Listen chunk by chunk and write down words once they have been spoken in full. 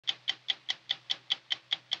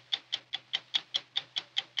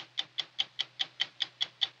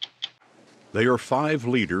They are 5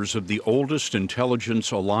 leaders of the oldest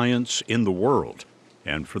intelligence alliance in the world,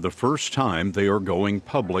 and for the first time they are going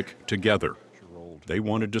public together. They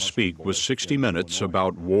wanted to speak with 60 Minutes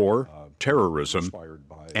about war, terrorism,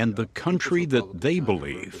 and the country that they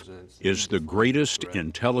believe is the greatest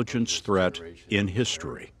intelligence threat in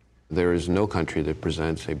history. There is no country that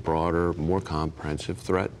presents a broader, more comprehensive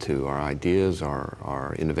threat to our ideas,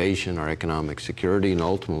 our innovation, our economic security, and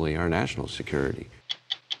ultimately our national security.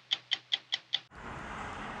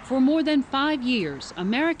 For more than 5 years,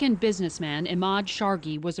 American businessman Ahmad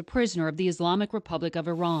Shargi was a prisoner of the Islamic Republic of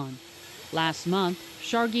Iran. Last month,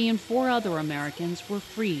 Shargi and 4 other Americans were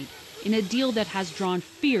freed in a deal that has drawn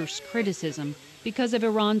fierce criticism because of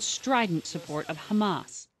Iran's strident support of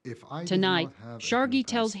Hamas. Tonight, Shargi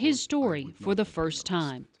tells his story for the first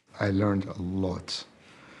time. I learned a lot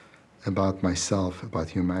about myself, about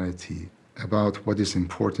humanity, about what is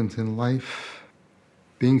important in life.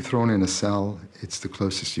 Being thrown in a cell, it's the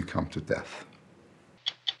closest you come to death.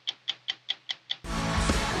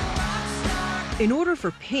 In order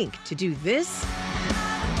for Pink to do this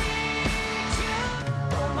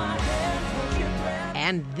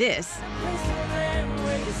and this,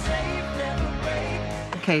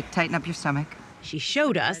 okay, tighten up your stomach. she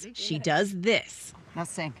showed us she does this. Now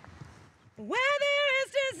sing. Where there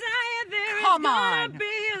is desire, there Come is gonna on. be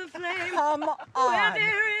a flame. Come Where on.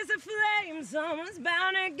 there is a flame, someone's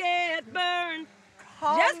bound to get burned.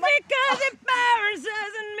 Come Just on. because it burns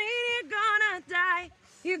doesn't mean you're gonna die.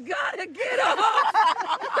 You gotta get off.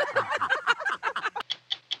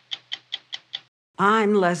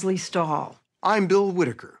 I'm Leslie Stahl. I'm Bill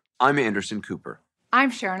Whitaker. I'm Anderson Cooper.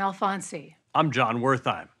 I'm Sharon Alfonsi. I'm John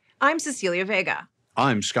Wertheim. I'm Cecilia Vega.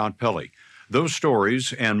 I'm Scott Pelley. Those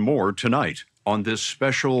stories and more tonight on this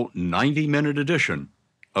special 90-minute edition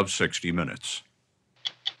of 60 Minutes.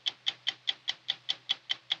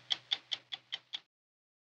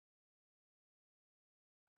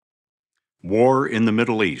 War in the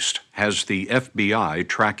Middle East has the FBI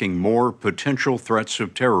tracking more potential threats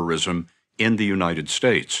of terrorism in the United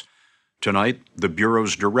States. Tonight, the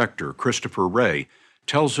Bureau's director, Christopher Wray,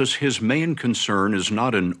 tells us his main concern is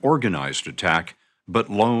not an organized attack, but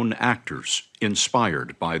lone actors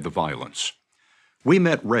inspired by the violence. We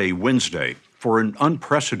met Wray Wednesday for an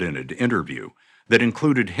unprecedented interview that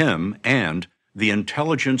included him and the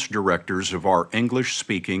intelligence directors of our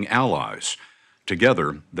English-speaking allies.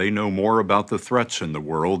 Together, they know more about the threats in the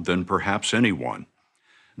world than perhaps anyone.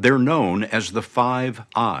 They're known as the Five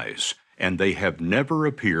Eyes, and they have never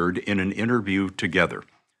appeared in an interview together.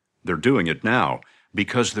 They're doing it now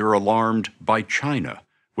because they're alarmed by China,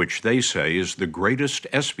 which they say is the greatest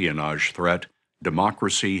espionage threat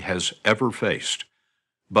democracy has ever faced.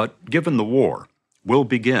 But given the war, we'll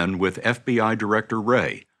begin with FBI Director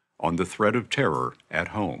Wray on the threat of terror at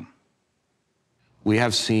home. We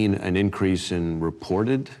have seen an increase in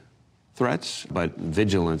reported threats, but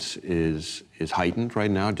vigilance is heightened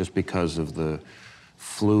right now just because of the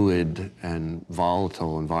fluid and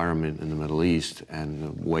volatile environment in the Middle East and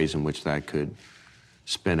the ways in which that could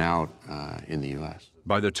spin out in the U.S.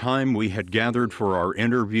 By the time we had gathered for our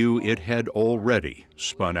interview, it had already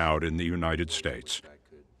spun out in the United States.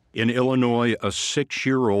 In Illinois, a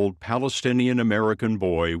 6-year-old Palestinian-American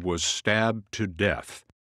boy was stabbed to death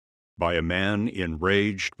by a man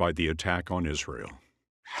enraged by the attack on Israel.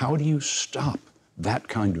 How do you stop that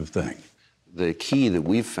kind of thing? The key that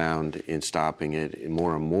we've found in stopping it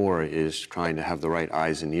more and more is trying to have the right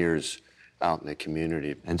eyes and ears out in the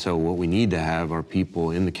community. And so what we need to have are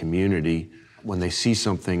people in the community, when they see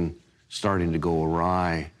something starting to go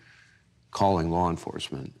awry, calling law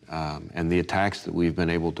enforcement. And the attacks that we've been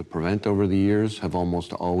able to prevent over the years have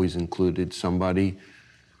almost always included somebody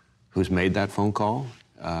who's made that phone call.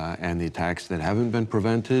 And the attacks that haven't been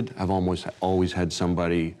prevented have almost always had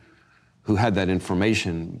somebody who had that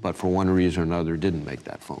information, but for one reason or another didn't make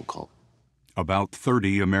that phone call. About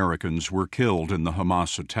 30 Americans were killed in the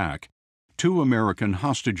Hamas attack. 2 American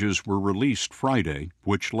hostages were released Friday,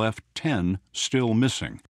 which left 10 still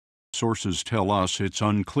missing. Sources tell us it's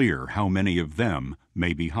unclear how many of them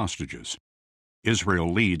may be hostages.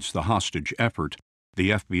 Israel leads the hostage effort.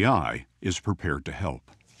 The FBI is prepared to help.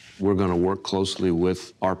 We're going to work closely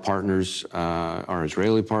with our partners, our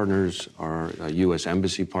Israeli partners, our U.S.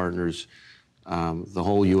 embassy partners, the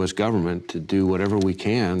whole U.S. government to do whatever we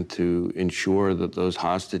can to ensure that those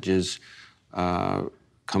hostages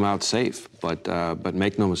come out safe. But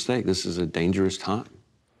make no mistake, this is a dangerous time.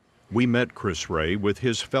 We met Chris Wray with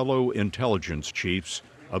his fellow intelligence chiefs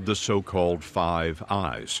of the so-called Five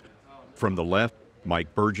Eyes. From the left,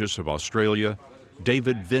 Mike Burgess of Australia,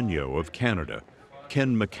 David Vigneault of Canada,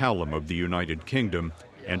 Ken McCallum of the United Kingdom,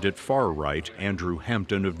 and at far right Andrew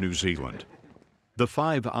Hampton of New Zealand. The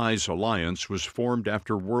Five Eyes Alliance was formed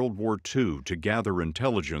after World War II to gather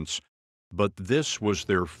intelligence, but this was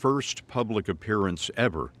their first public appearance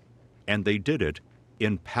ever, and they did it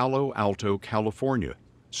in Palo Alto, California,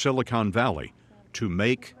 Silicon Valley, to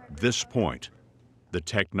make this point: the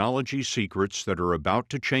technology secrets that are about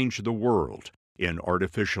to change the world in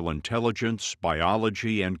artificial intelligence,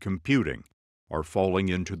 biology, and computing are falling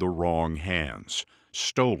into the wrong hands,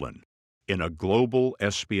 stolen in a global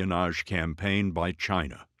espionage campaign by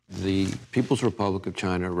China. The People's Republic of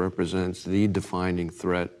China represents the defining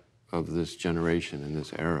threat of this generation and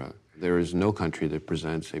this era. There is no country that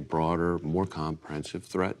presents a broader, more comprehensive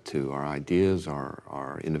threat to our ideas,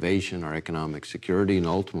 our innovation, our economic security, and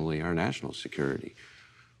ultimately our national security.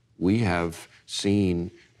 We have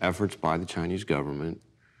seen efforts by the Chinese government,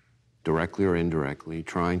 directly or indirectly,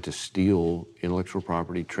 trying to steal intellectual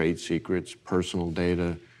property, trade secrets, personal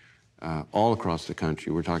data, all across the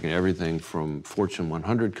country. We're talking everything from Fortune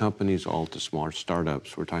 100 companies all to smaller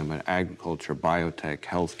startups. We're talking about agriculture, biotech,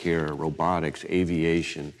 healthcare, robotics,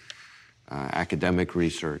 aviation, academic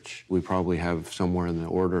research. We probably have somewhere in the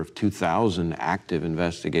order of 2,000 active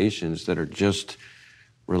investigations that are just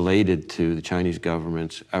related to the Chinese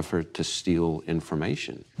government's effort to steal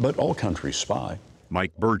information. But all countries spy.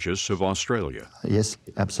 Mike Burgess of Australia. Yes,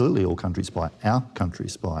 absolutely, all countries spy. Our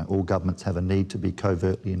countries spy. All governments have a need to be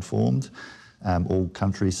covertly informed. All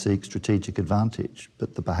countries seek strategic advantage.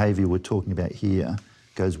 But the behaviour we're talking about here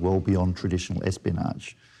goes well beyond traditional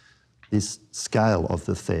espionage. This scale of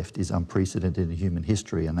the theft is unprecedented in human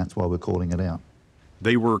history, and that's why we're calling it out.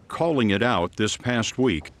 They were calling it out this past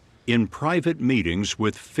week in private meetings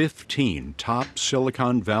with 15 top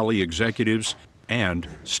Silicon Valley executives and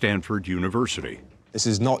Stanford University. This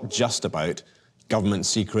is not just about government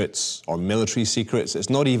secrets or military secrets. It's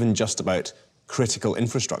not even just about critical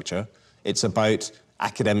infrastructure. It's about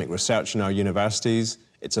academic research in our universities.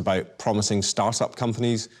 It's about promising startup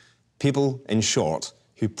companies. People, in short,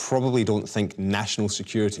 who probably don't think national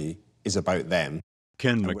security is about them.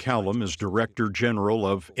 Ken McCallum is Director General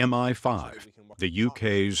of MI5, the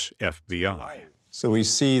UK's FBI. So we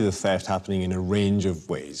see the theft happening in a range of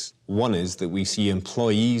ways. One is that we see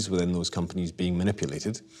employees within those companies being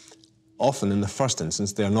manipulated. Often, in the first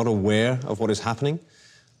instance, they are not aware of what is happening.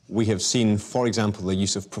 We have seen, for example, the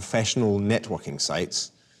use of professional networking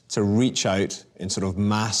sites to reach out in sort of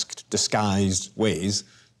masked, disguised ways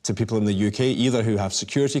to people in the UK, either who have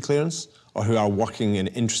security clearance or who are working in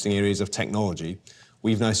interesting areas of technology.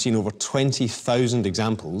 We've now seen over 20,000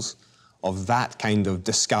 examples of that kind of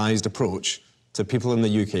disguised approach to people in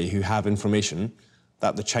the UK who have information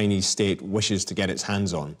that the Chinese state wishes to get its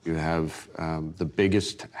hands on. You have the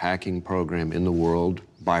biggest hacking program in the world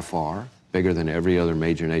by far, bigger than every other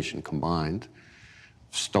major nation combined,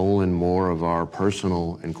 stolen more of our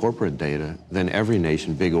personal and corporate data than every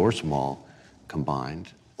nation, big or small, combined.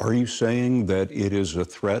 Are you saying that it is a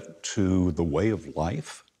threat to the way of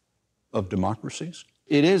life of democracies?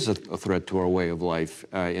 It is a threat to our way of life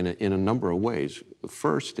in a number of ways. The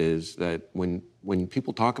first is that when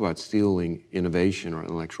people talk about stealing innovation or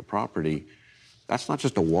intellectual property, that's not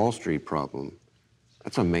just a Wall Street problem.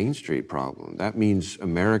 That's a Main Street problem. That means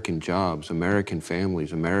American jobs, American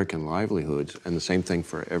families, American livelihoods, and the same thing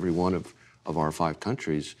for every one of our 5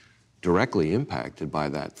 countries directly impacted by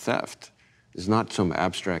that theft. It's not some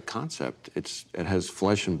abstract concept. It has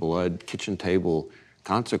flesh and blood, kitchen table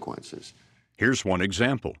consequences. Here's one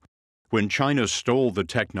example. When China stole the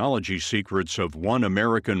technology secrets of one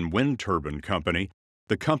American wind turbine company,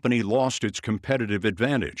 the company lost its competitive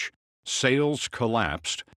advantage. Sales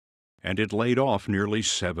collapsed, and it laid off nearly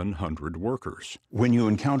 700 workers. When you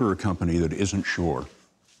encounter a company that isn't sure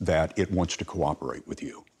that it wants to cooperate with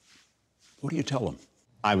you, what do you tell them?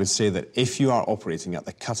 I would say that if you are operating at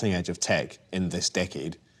the cutting edge of tech in this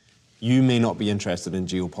decade, you may not be interested in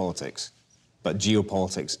geopolitics, but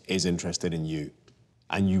geopolitics is interested in you.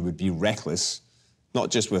 And you would be reckless,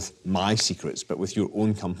 not just with my secrets, but with your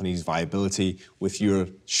own company's viability, with your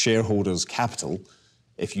shareholders' capital,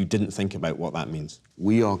 if you didn't think about what that means.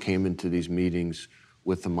 We all came into these meetings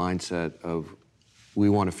with the mindset of, we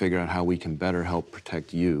want to figure out how we can better help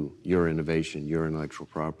protect you, your innovation, your intellectual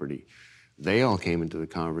property. They all came into the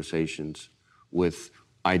conversations with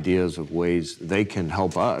ideas of ways they can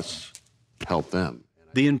help us help them.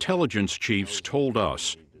 The intelligence chiefs told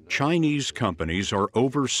us Chinese companies are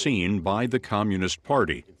overseen by the Communist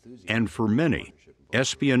Party, and for many,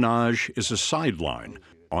 espionage is a sideline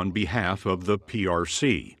on behalf of the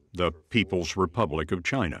PRC, the People's Republic of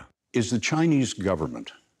China. Is the Chinese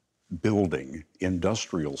government building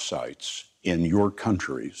industrial sites in your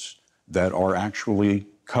countries that are actually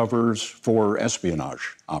covers for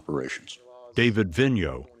espionage operations. David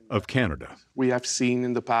Vigneault of Canada. We have seen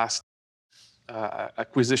in the past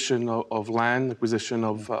acquisition of land, acquisition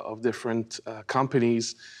of different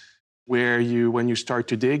companies, where when you start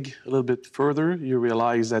to dig a little bit further, you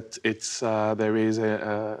realize that there is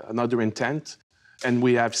another intent. And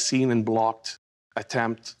we have seen and blocked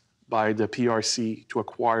attempt by the PRC to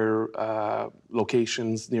acquire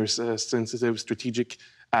locations near sensitive strategic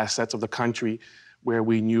assets of the country, where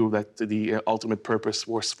we knew that the ultimate purpose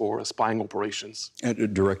was for spying operations.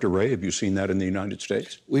 And Director Wray, have you seen that in the United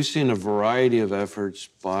States? We've seen a variety of efforts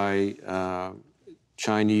by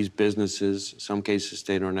Chinese businesses, some cases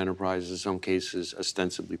state-owned enterprises, some cases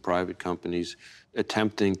ostensibly private companies,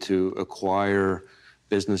 attempting to acquire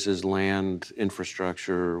businesses, land,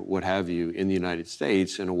 infrastructure, what have you, in the United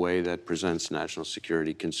States in a way that presents national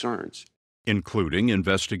security concerns. Including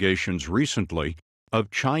investigations recently of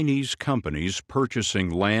Chinese companies purchasing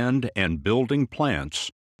land and building plants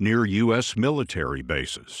near U.S. military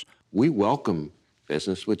bases. We welcome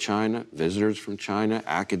business with China, visitors from China,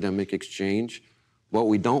 academic exchange. What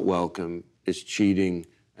we don't welcome is cheating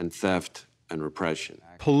and theft and repression.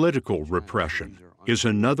 Political repression is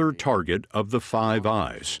another target of the Five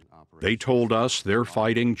Eyes. They told us they're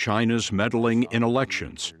fighting China's meddling in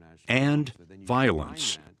elections and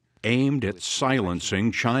violence aimed at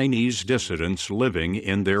silencing Chinese dissidents living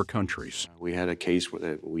in their countries. We had a case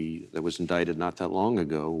that was indicted not that long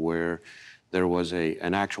ago where there was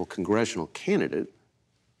an actual congressional candidate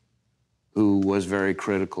who was very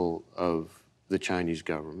critical of the Chinese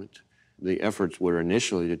government. The efforts were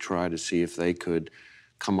initially to try to see if they could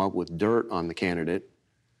come up with dirt on the candidate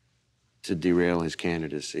to derail his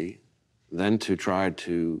candidacy, then to try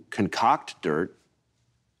to concoct dirt,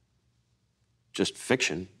 just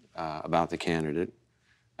fiction, about the candidate.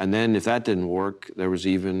 And then if that didn't work, there was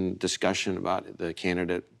even discussion about the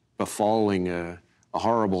candidate befalling a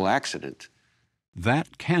horrible accident.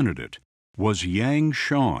 That candidate was Yang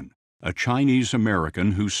Shan, a Chinese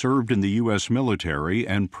American who served in the U.S. military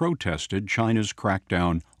and protested China's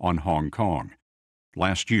crackdown on Hong Kong.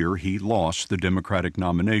 Last year, he lost the Democratic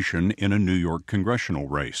nomination in a New York congressional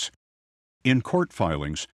race. In court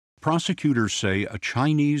filings, prosecutors say a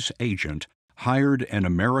Chinese agent hired an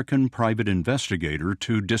American private investigator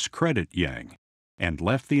to discredit Yang and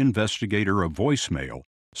left the investigator a voicemail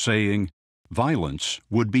saying violence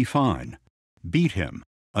would be fine. Beat him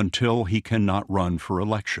until he cannot run for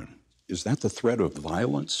election. Is that the threat of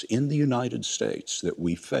violence in the United States that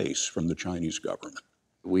we face from the Chinese government?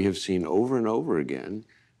 We have seen over and over again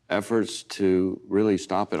efforts to really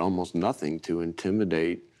stop at almost nothing to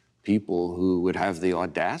intimidate people who would have the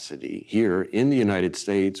audacity here in the United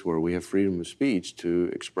States, where we have freedom of speech,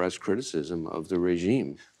 to express criticism of the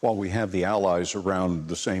regime. While we have the allies around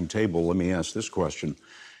the same table, let me ask this question.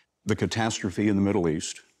 The catastrophe in the Middle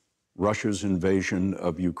East, Russia's invasion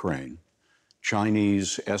of Ukraine,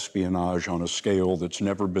 Chinese espionage on a scale that's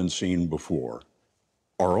never been seen before.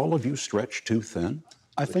 Are all of you stretched too thin?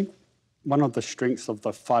 I think one of the strengths of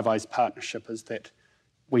the Five Eyes partnership is that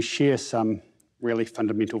we share some really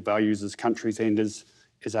fundamental values as countries and as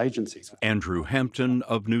agencies. Andrew Hampton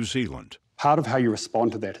of New Zealand. Part of how you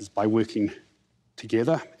respond to that is by working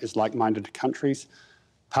together as like-minded countries.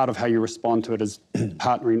 Part of how you respond to it is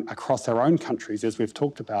partnering across our own countries, as we've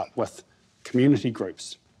talked about, with community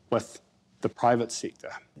groups, with the private sector.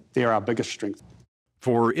 They're our biggest strength.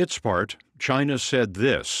 For its part, China said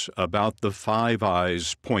this about the Five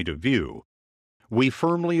Eyes point of view. We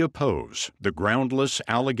firmly oppose the groundless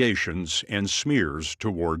allegations and smears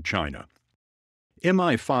toward China.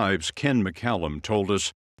 MI5's Ken McCallum told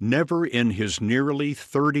us never in his nearly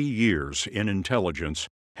 30 years in intelligence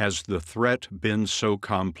has the threat been so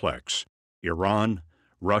complex. Iran,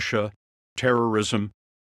 Russia, terrorism.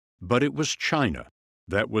 But it was China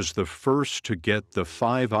that was the first to get the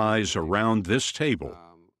Five Eyes around this table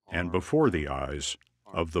and before the eyes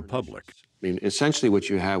of the public. I mean, essentially what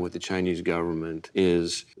you have with the Chinese government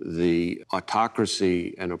is the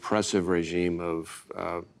autocracy and oppressive regime of,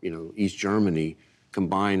 East Germany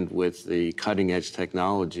combined with the cutting-edge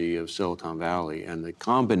technology of Silicon Valley. And the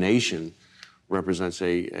combination represents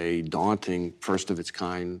a daunting,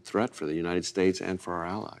 first-of-its-kind threat for the United States and for our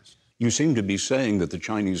allies. You seem to be saying that the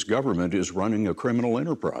Chinese government is running a criminal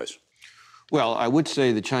enterprise. Well, I would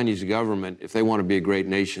say the Chinese government, if they want to be a great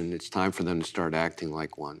nation, it's time for them to start acting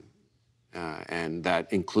like one. And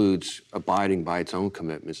that includes abiding by its own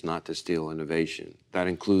commitments not to steal innovation. That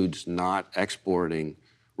includes not exporting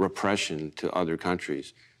repression to other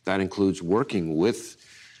countries. That includes working with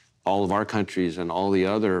all of our countries and all the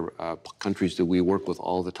other countries that we work with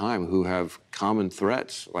all the time who have common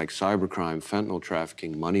threats like cybercrime, fentanyl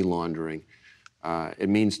trafficking, money laundering. It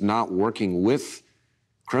means not working with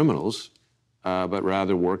criminals, but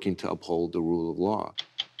rather working to uphold the rule of law.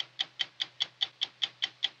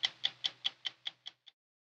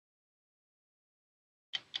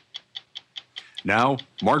 Now,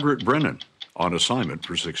 Margaret Brennan on assignment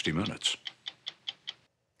for 60 Minutes.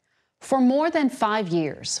 For more than 5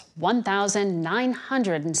 years,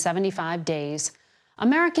 1,975 days,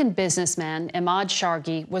 American businessman Ahmad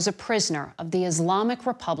Shargi was a prisoner of the Islamic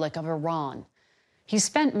Republic of Iran. He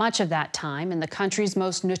spent much of that time in the country's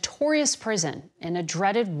most notorious prison in a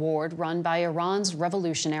dreaded ward run by Iran's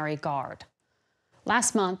Revolutionary Guard.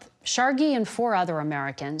 Last month, Shargi and 4 other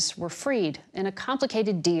Americans were freed in a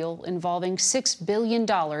complicated deal involving $6 billion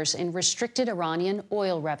in restricted Iranian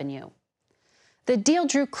oil revenue. The deal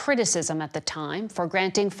drew criticism at the time for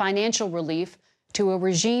granting financial relief to a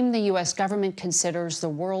regime the U.S. government considers the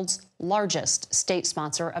world's largest state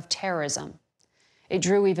sponsor of terrorism. It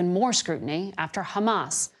drew even more scrutiny after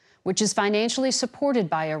Hamas, which is financially supported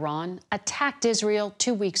by Iran, attacked Israel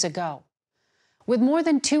 2 weeks ago. With more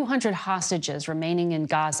than 200 hostages remaining in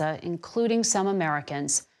Gaza, including some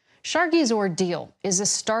Americans, Shargi's ordeal is a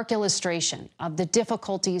stark illustration of the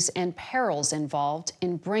difficulties and perils involved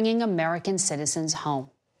in bringing American citizens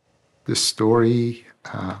home. This story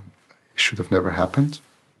should have never happened.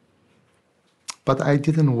 But I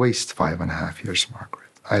didn't waste 5.5 years, Margaret.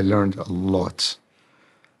 I learned a lot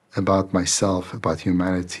about myself, about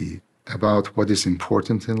humanity, about what is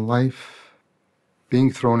important in life.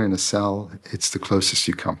 Being thrown in a cell, it's the closest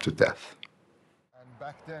you come to death.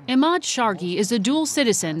 Ahmad Shargi is a dual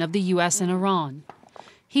citizen of the U.S. and Iran.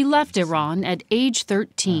 He left Iran at age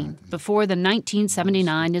 13 before the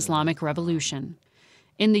 1979 Islamic Revolution.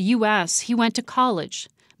 In the U.S., he went to college,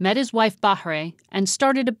 met his wife Bahre, and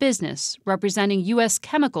started a business representing U.S.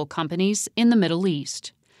 chemical companies in the Middle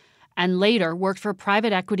East, and later worked for a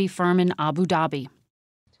private equity firm in Abu Dhabi.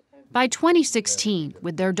 By 2016,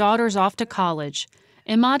 with their daughters off to college,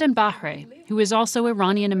 Ahmad and Bahre, who is also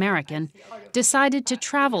Iranian-American, decided to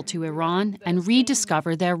travel to Iran and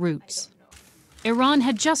rediscover their roots. Iran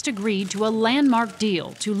had just agreed to a landmark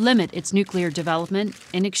deal to limit its nuclear development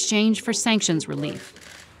in exchange for sanctions relief,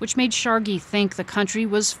 which made Shargi think the country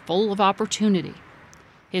was full of opportunity.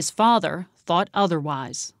 His father thought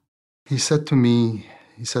otherwise. He said to me,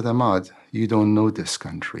 Ahmad, you don't know this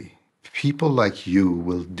country. People like you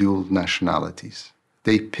will dual nationalities.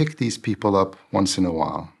 They pick these people up once in a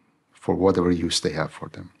while for whatever use they have for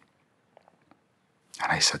them.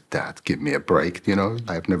 And I said, Dad, give me a break. You know,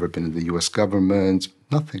 I've never been in the U.S. government,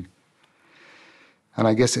 nothing. And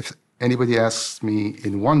I guess if anybody asks me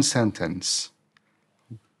in one sentence,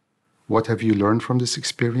 what have you learned from this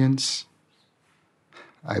experience?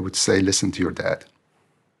 I would say, listen to your dad.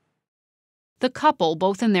 The couple,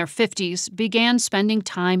 both in their 50s, began spending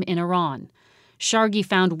time in Iran. Shargi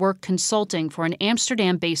found work consulting for an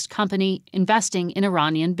Amsterdam-based company investing in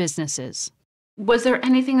Iranian businesses. Was there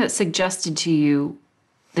anything that suggested to you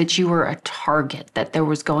that you were a target, that there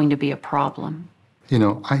was going to be a problem? You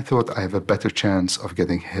know, I thought I have a better chance of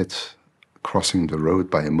getting hit crossing the road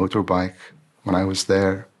by a motorbike. When I was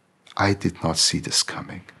there, I did not see this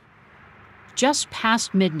coming. Just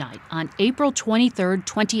past midnight on April 23,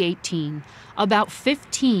 2018, about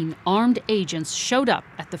 15 armed agents showed up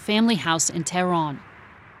at the family house in Tehran.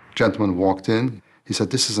 Gentleman walked in. He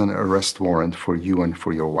said, this is an arrest warrant for you and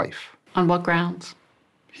for your wife. On what grounds?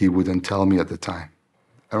 He wouldn't tell me at the time.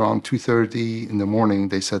 Around 2:30 in the morning,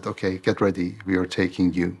 they said, okay, get ready, we are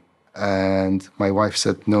taking you. And my wife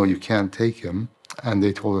said, no, you can't take him. And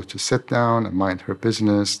they told her to sit down and mind her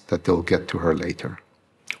business, that they'll get to her later.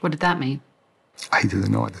 What did that mean? I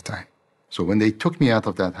didn't know at the time. So when they took me out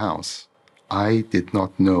of that house, I did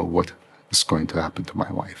not know what was going to happen to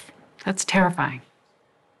my wife. That's terrifying.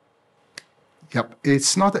 Yep,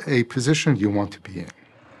 it's not a position you want to be in.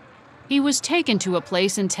 He was taken to a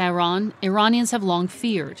place in Tehran Iranians have long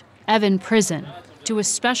feared, Evin Prison, to a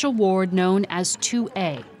special ward known as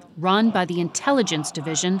 2A, run by the intelligence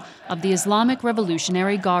division of the Islamic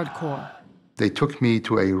Revolutionary Guard Corps. They took me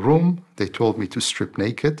to a room. They told me to strip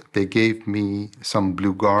naked. They gave me some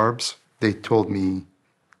blue garbs. They told me,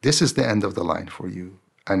 this is the end of the line for you,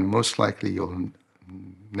 and most likely you'll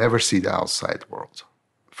never see the outside world.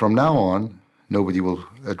 From now on, nobody will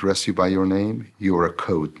address you by your name. You're a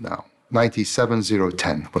code now.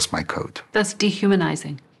 97010 was my code. That's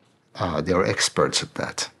dehumanizing. They're experts at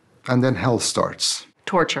that. And then hell starts.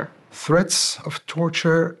 Torture. Threats of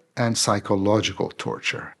torture and psychological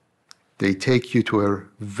torture. They take you to a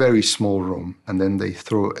very small room, and then they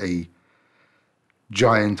throw a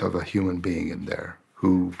giant of a human being in there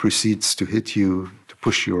who proceeds to hit you, to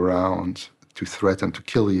push you around, to threaten to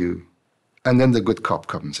kill you. And then the good cop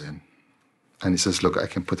comes in, and he says, look, I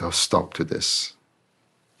can put a stop to this.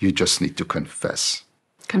 You just need to confess.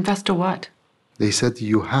 Confess to what? They said,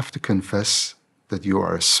 you have to confess that you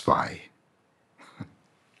are a spy.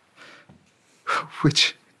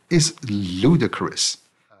 Which is ludicrous.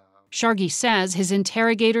 Shargi says his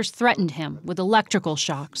interrogators threatened him with electrical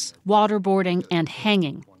shocks, waterboarding, and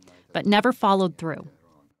hanging, but never followed through.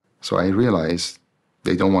 So I realized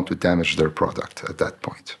they don't want to damage their product at that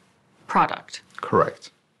point. Product.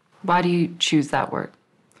 Correct. Why do you choose that word?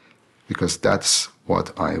 Because that's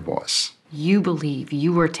what I was. You believe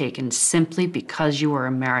you were taken simply because you were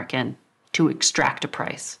American to extract a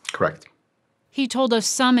price. Correct. He told us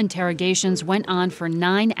some interrogations went on for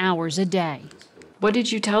 9 hours a day. What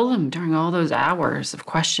did you tell them during all those hours of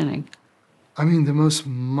questioning? I mean, the most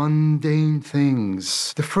mundane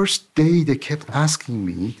things. The first day they kept asking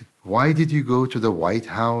me, why did you go to the White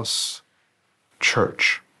House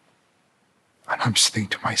church? And I'm just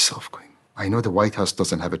thinking to myself, going, I know the White House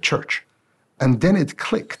doesn't have a church. And then it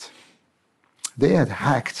clicked. They had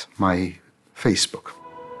hacked my Facebook.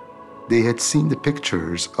 They had seen the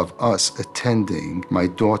pictures of us attending my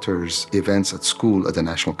daughter's events at school at the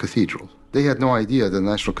National Cathedral. They had no idea the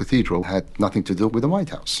National Cathedral had nothing to do with the White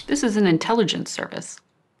House. This is an intelligence service.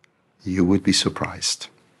 You would be surprised.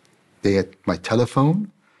 They had my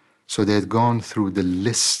telephone, so they had gone through the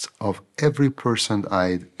list of every person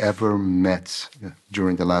I'd ever met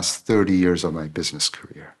during the last 30 years of my business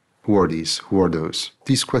career. Who are these? Who are those?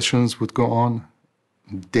 These questions would go on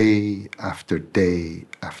day after day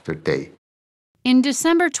after day. In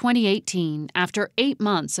December 2018, after 8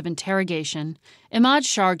 months of interrogation, Imad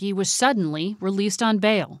Shargi was suddenly released on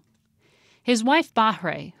bail. His wife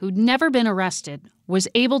Bahre, who'd never been arrested, was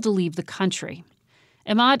able to leave the country.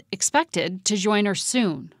 Imad expected to join her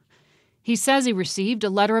soon. He says he received a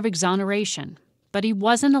letter of exoneration, but he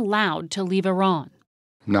wasn't allowed to leave Iran.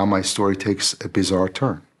 Now my story takes a bizarre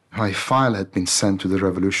turn. My file had been sent to the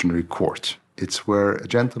Revolutionary Court. It's where a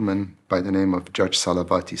gentleman by the name of Judge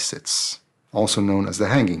Salavati sits, also known as the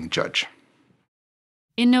hanging judge.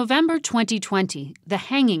 In November 2020, the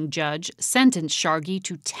hanging judge sentenced Shargi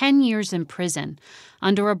to 10 years in prison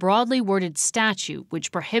under a broadly worded statute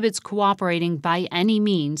which prohibits cooperating by any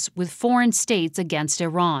means with foreign states against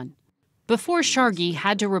Iran. Before Shargi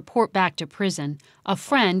had to report back to prison, a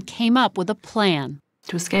friend came up with a plan.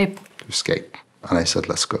 To escape. To escape. And I said,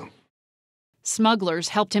 let's go. Smugglers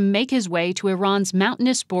helped him make his way to Iran's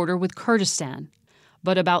mountainous border with Kurdistan,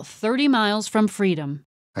 but about 30 miles from freedom.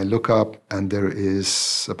 I look up, and there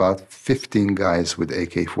is about 15 guys with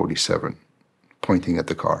AK-47 pointing at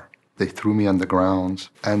the car. They threw me on the ground,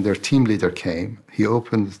 and their team leader came. He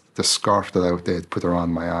opened the scarf that they had put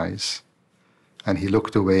around my eyes, and he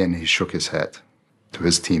looked away and he shook his head to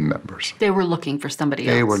his team members. They were looking for somebody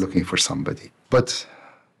else. They were looking for somebody. But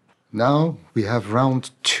now we have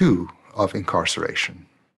round 2 of incarceration.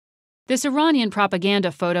 This Iranian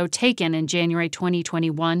propaganda photo taken in January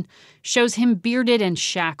 2021 shows him bearded and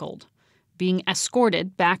shackled, being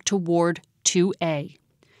escorted back to Ward 2A,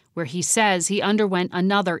 where he says he underwent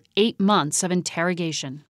another 8 months of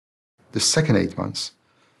interrogation. The second 8 months,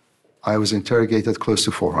 I was interrogated close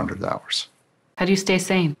to 400 hours. How do you stay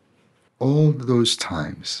sane? All those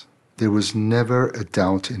times, there was never a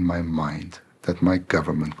doubt in my mind that my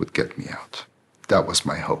government would get me out. That was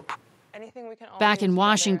my hope. Back in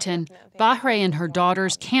Washington, Bahre and her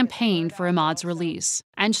daughters campaigned for Imad's release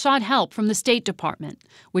and sought help from the State Department,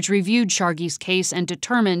 which reviewed Shargi's case and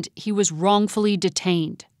determined he was wrongfully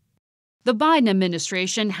detained. The Biden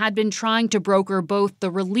administration had been trying to broker both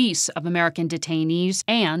the release of American detainees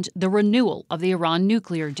and the renewal of the Iran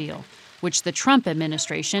nuclear deal, which the Trump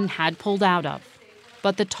administration had pulled out of.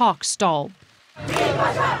 But the talks stalled.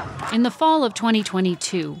 In the fall of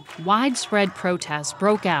 2022, widespread protests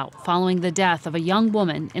broke out following the death of a young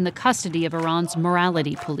woman in the custody of Iran's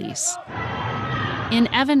morality police. In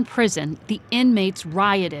Evin prison, the inmates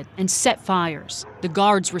rioted and set fires. The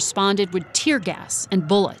guards responded with tear gas and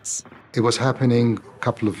bullets. It was happening a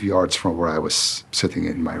couple of yards from where I was sitting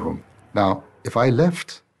in my room. Now, if I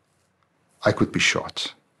left, I could be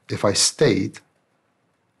shot. If I stayed,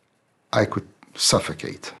 I could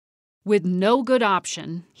suffocate. With no good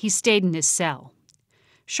option, he stayed in his cell.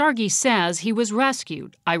 Shargi says he was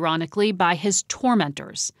rescued, ironically, by his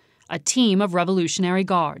tormentors, a team of Revolutionary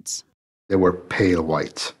Guards. They were pale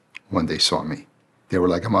white when they saw me. They were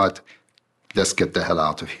like, Imad, let's get the hell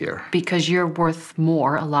out of here. Because you're worth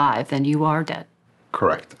more alive than you are dead.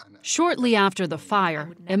 Correct. Shortly after the fire,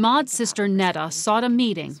 Imad's sister Netta sought a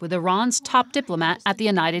meeting with Iran's top diplomat at the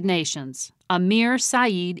United Nations, Amir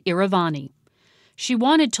Saeed Iravani. She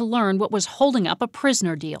wanted to learn what was holding up a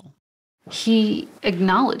prisoner deal. He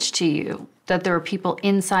acknowledged to you that there were people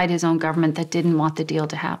inside his own government that didn't want the deal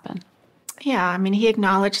to happen. Yeah, I mean, he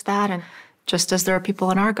acknowledged that, and just as there are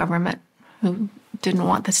people in our government who didn't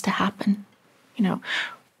want this to happen. You know,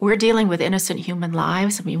 we're dealing with innocent human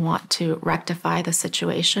lives, and we want to rectify the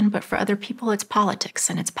situation, but for other people, it's politics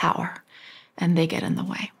and it's power, and they get in the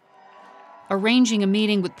way. Arranging a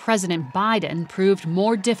meeting with President Biden proved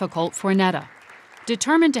more difficult for Netta.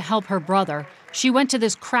 Determined to help her brother, she went to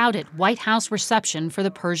this crowded White House reception for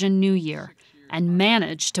the Persian New Year and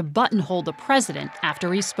managed to buttonhole the president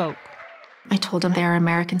after he spoke. I told him they are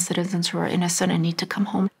American citizens who are innocent and need to come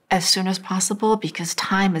home as soon as possible because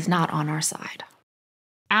time is not on our side.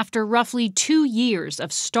 After roughly 2 years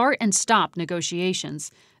of start-and-stop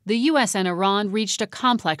negotiations, the U.S. and Iran reached a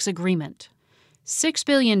complex agreement. $6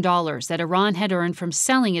 billion that Iran had earned from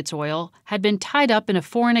selling its oil had been tied up in a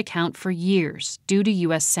foreign account for years due to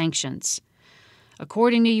U.S. sanctions.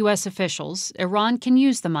 According to U.S. officials, Iran can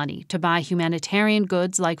use the money to buy humanitarian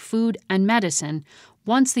goods like food and medicine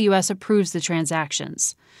once the U.S. approves the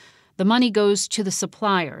transactions. The money goes to the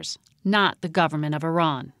suppliers, not the government of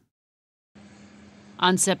Iran.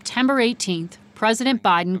 On September 18th, President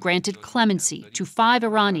Biden granted clemency to 5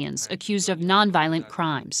 Iranians accused of nonviolent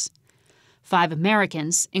crimes. 5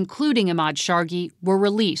 Americans, including Imad Shargi, were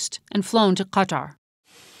released and flown to Qatar.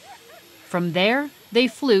 From there, they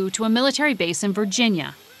flew to a military base in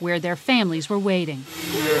Virginia, where their families were waiting.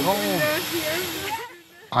 We're home.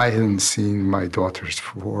 I hadn't seen my daughters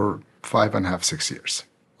for 5.5, 6 years.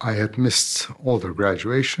 I had missed all their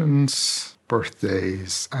graduations,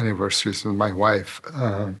 birthdays, anniversaries with my wife.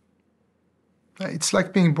 It's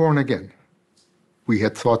like being born again. We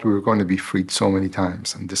had thought we were going to be freed so many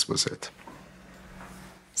times, and this was it.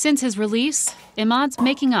 Since his release, Imad's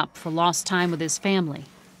making up for lost time with his family.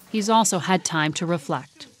 He's also had time to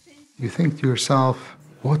reflect. You think to yourself,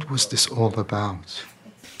 what was this all about?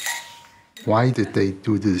 Why did they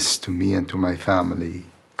do this to me and to my family?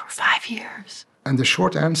 For 5 years. And the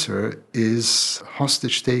short answer is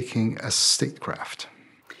hostage-taking as statecraft.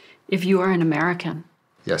 If you are an American.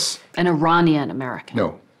 Yes. An Iranian American.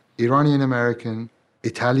 No. Iranian American,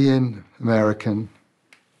 Italian American,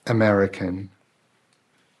 American,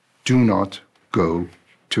 do not go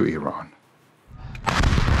to Iran.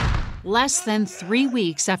 Less than 3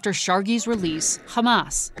 weeks after Shargi's release,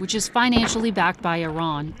 Hamas, which is financially backed by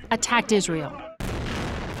Iran, attacked Israel.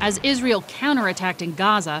 As Israel counterattacked in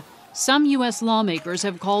Gaza, some U.S. lawmakers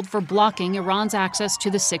have called for blocking Iran's access to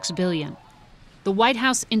the $6 billion. The White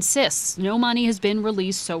House insists no money has been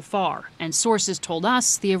released so far, and sources told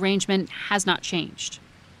us the arrangement has not changed.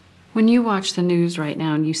 When you watch the news right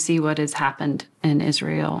now and you see what has happened in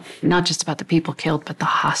Israel, not just about the people killed, but the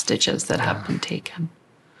hostages that have been taken,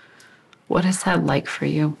 what is that like for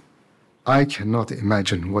you? I cannot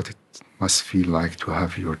imagine what it must feel like to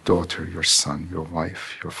have your daughter, your son, your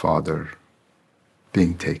wife, your father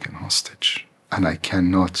being taken hostage. And I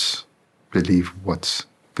cannot believe what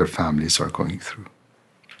their families are going through.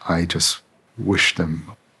 I just wish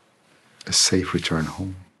them a safe return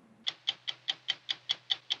home.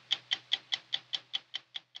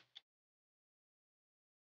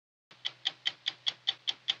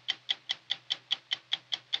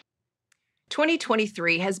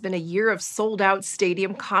 "2023 has been a year of sold-out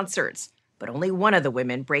stadium concerts, but only one of the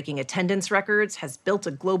women breaking attendance records has built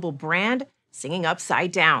a global brand singing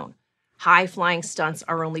upside down. High-flying stunts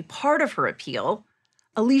are only part of her appeal.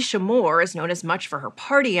 Alicia Moore is known as much for her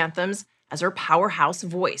party anthems as her powerhouse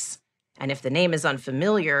voice. And if the name is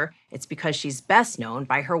unfamiliar, it's because she's best known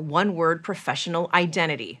by her one-word professional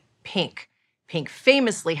identity, Pink. Pink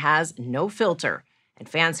famously has no filter, and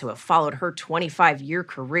fans who have followed her 25-year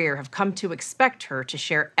career have come to expect her to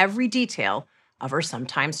share every detail of her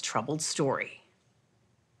sometimes troubled story.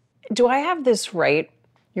 Do I have this right?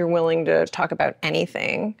 You're willing to talk about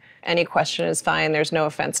anything. Any question is fine. There's no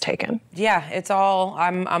offense taken. Yeah, it's all,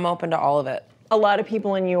 I'm open to all of it. A lot of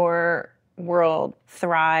people in your world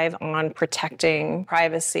thrive on protecting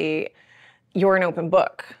privacy. You're an open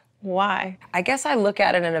book. Why? I guess I look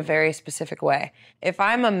at it in a very specific way. If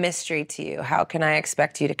I'm a mystery to you, how can I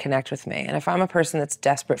expect you to connect with me? And if I'm a person that's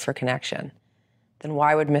desperate for connection, then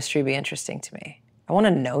why would mystery be interesting to me? I want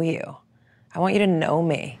to know you. I want you to know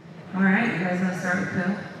me. All right, you guys want to start with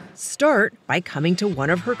who? Start by coming to one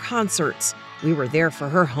of her concerts. We were there for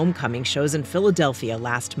her homecoming shows in Philadelphia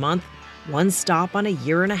last month, one stop on a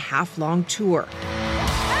 1.5-year-long tour.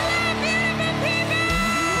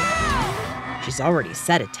 She She's already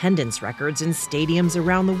set attendance records in stadiums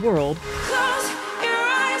around the world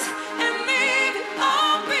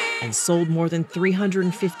and sold more than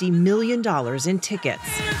 $350 million in tickets.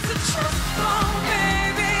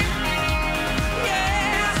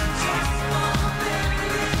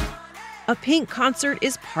 A Pink concert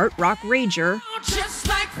is part rock rager,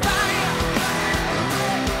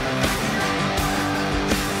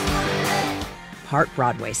 part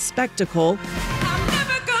Broadway spectacle,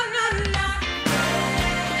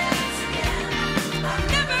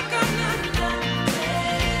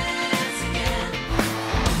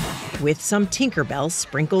 with some Tinkerbell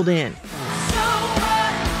sprinkled in.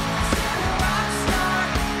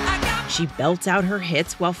 She belts out her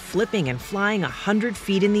hits while flipping and flying 100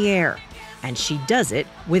 feet in the air. And she does it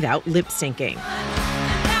without lip syncing.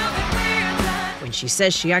 When she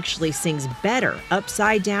says she actually sings better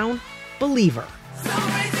upside down, believe her.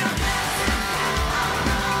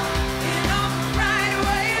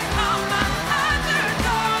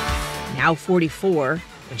 Now 44,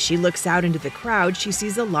 when she looks out into the crowd, she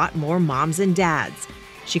sees a lot more moms and dads.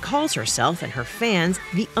 She calls herself and her fans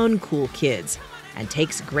the uncool kids and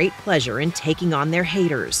takes great pleasure in taking on their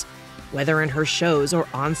haters. Whether in her shows or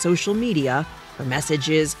on social media, her message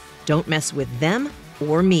is, don't mess with them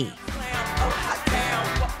or me.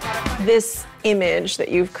 This image that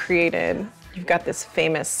you've created, you've got this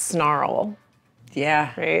famous snarl.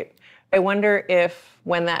 Yeah. Right? I wonder if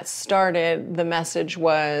when that started, the message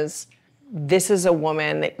was, this is a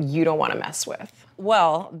woman that you don't want to mess with.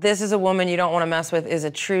 Well, this is a woman you don't want to mess with is a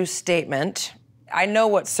true statement. I know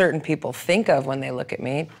what certain people think of when they look at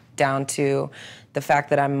me, down to the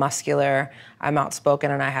fact that I'm muscular, I'm outspoken,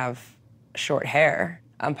 and I have short hair.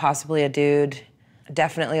 I'm possibly a dude,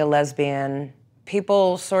 definitely a lesbian.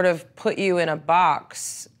 People sort of put you in a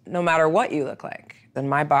box no matter what you look like. And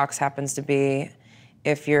my box happens to be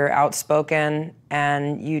if you're outspoken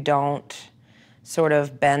and you don't sort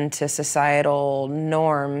of bend to societal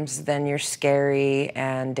norms, then you're scary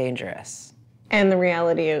and dangerous. And the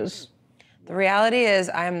reality is? The reality is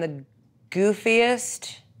I'm the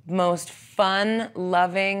goofiest, most fun,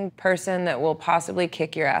 loving person that will possibly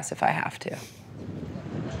kick your ass if I have to.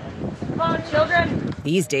 Come on, children.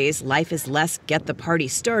 These days, life is less get the party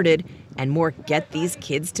started and more get these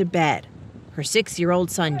kids to bed. Her 6-year-old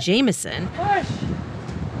son, Jameson,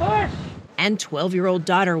 and 12-year-old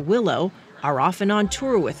daughter, Willow, are often on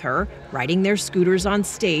tour with her, riding their scooters on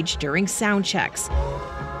stage during sound checks.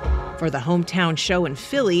 For the hometown show in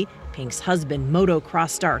Philly, Pink's husband, motocross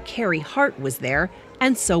star Carrie Hart, was there,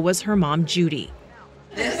 and so was her mom, Judy.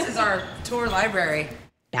 This is our tour library.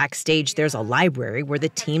 Backstage, there's a library where the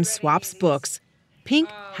team swaps books. Pink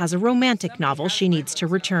has a romantic novel she needs to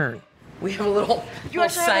return. We have a little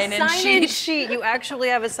sign-in sheet. You actually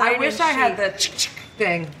have a sign-in sheet. I wish I had the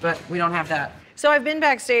thing, but we don't have that. So I've been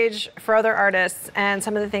backstage for other artists, and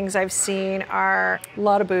some of the things I've seen are a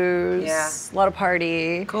lot of booze, a lot of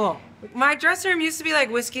party. Cool. My dressing room used to be like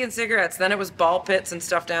whiskey and cigarettes. Then it was ball pits and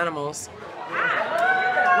stuffed animals.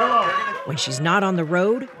 When she's not on the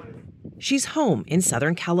road, she's home in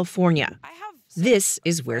Southern California. This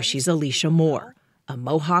is where she's Alicia Moore, a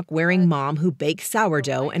Mohawk-wearing mom who bakes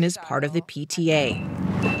sourdough and is part of the PTA.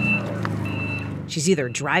 She's either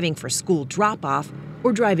driving for school drop-off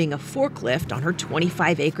or driving a forklift on her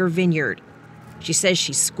 25-acre vineyard. She says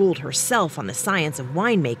she schooled herself on the science of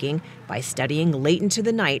winemaking by studying late into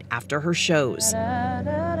the night after her shows.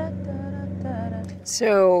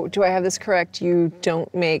 So, do I have this correct? You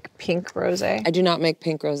don't make pink rosé? I do not make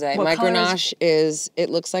pink rosé. What My color Grenache is, it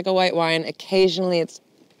looks like a white wine. Occasionally it's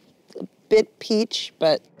a bit peach,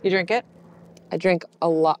 but... You drink it? I drink a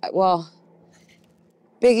lot. Well,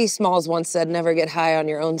 Biggie Smalls once said, never get high on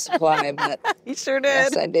your own supply, but... You sure did.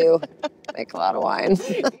 Yes, I do. Make a lot of wine.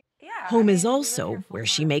 Home is also where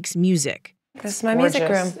she makes music. This is my music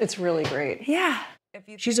room. It's really great. Yeah.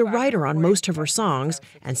 She's a writer on most of her songs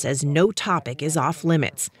and says no topic is off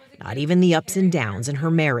limits, not even the ups and downs in her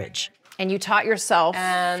marriage. And you taught yourself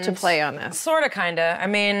to play on this? Sorta, kinda. I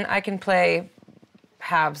mean, I can play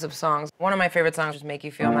halves of songs. One of my favorite songs was Make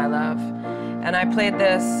You Feel My Love. And I played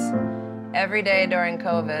this every day during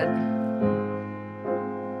COVID.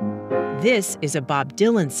 This is a Bob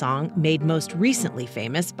Dylan song made most recently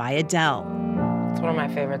famous by Adele. It's one of my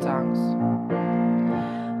favorite songs.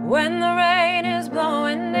 When the rain is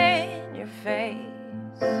blowing in your face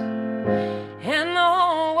and the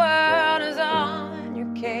whole world is on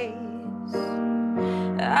your case,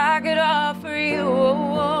 I could offer you a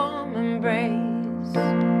warm embrace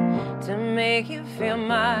to make you feel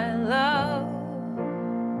my love.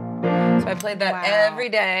 So I played that every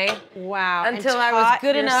day. Wow. Until I was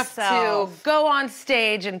good enough to go on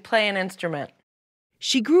stage and play an instrument.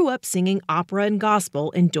 She grew up singing opera and gospel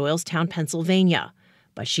in Doylestown, Pennsylvania,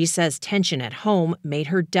 but she says tension at home made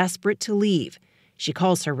her desperate to leave. She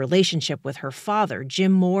calls her relationship with her father,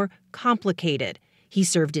 Jim Moore, complicated. He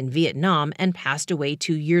served in Vietnam and passed away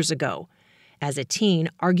 2 years ago. As a teen,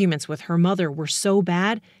 arguments with her mother were so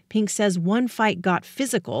bad, Pink says one fight got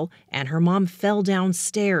physical and her mom fell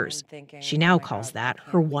downstairs. She now calls that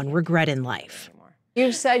her one regret in life.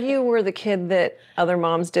 You said you were the kid that other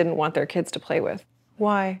moms didn't want their kids to play with.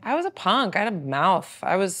 Why? I was a punk. I had a mouth.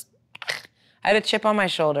 I had a chip on my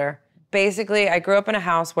shoulder. Basically, I grew up in a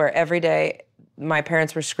house where every day my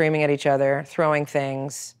parents were screaming at each other, throwing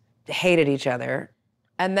things, hated each other.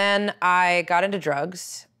 And then I got into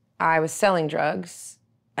drugs. I was selling drugs,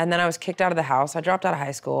 and then I was kicked out of the house. I dropped out of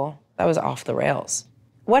high school. That was off the rails.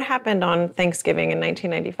 What happened on Thanksgiving in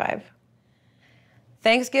 1995?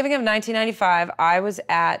 Thanksgiving of 1995, I was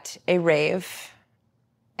at a rave,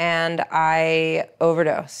 and I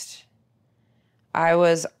overdosed. I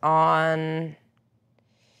was on,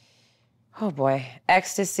 oh boy,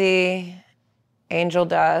 ecstasy, angel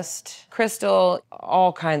dust, crystal,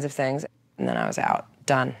 all kinds of things. And then I was out,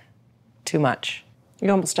 done, too much. You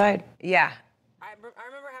almost died. Yeah.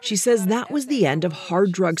 She says that was the end of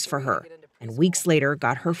hard drugs for her, and weeks later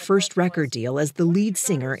got her first record deal as the lead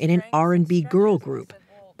singer in an R&B girl group,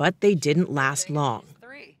 but they didn't last long.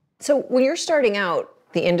 So when you're starting out,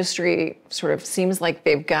 the industry sort of seems like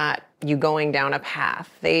they've got you going down a path.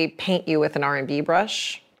 They paint you with an R&B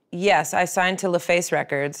brush. Yes, I signed to LaFace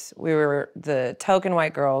Records. We were the token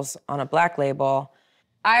white girls on a black label.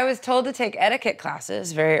 I was told to take etiquette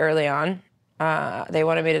classes very early on. They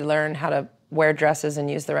wanted me to learn how to wear dresses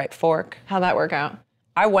and use the right fork. How'd that work out?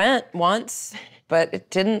 I went once, but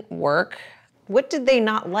it didn't work. What did they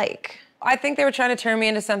not like? I think they were trying to turn me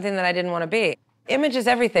into something that I didn't want to be. Image is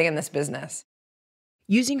everything in this business.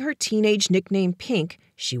 Using her teenage nickname Pink,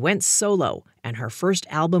 she went solo, and her first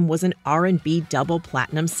album was an R&B double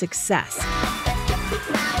platinum success.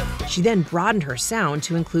 She then broadened her sound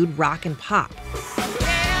to include rock and pop.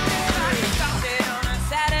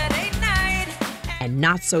 And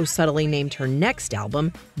not so subtly named her next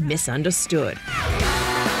album Misunderstood.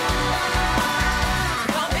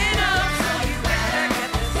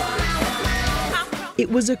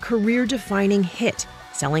 It was a career-defining hit,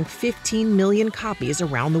 selling 15 million copies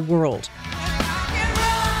around the world.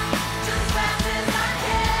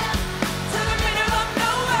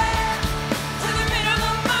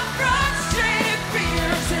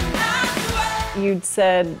 You'd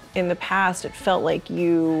said in the past it felt like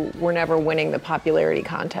you were never winning the popularity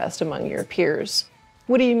contest among your peers.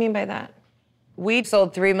 What do you mean by that? We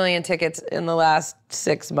sold 3 million tickets in the last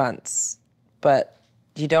 6 months, but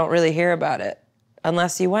you don't really hear about it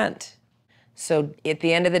unless you went. So at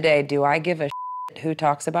the end of the day, do I give a shit who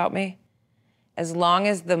talks about me? As long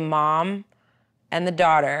as the mom and the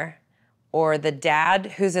daughter, or the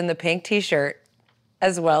dad who's in the pink t-shirt,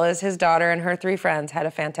 as well as his daughter and her 3 friends had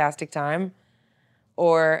a fantastic time,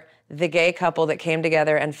 or the gay couple that came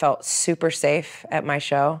together and felt super safe at my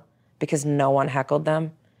show because no one heckled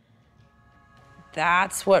them,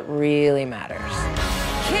 that's what really matters.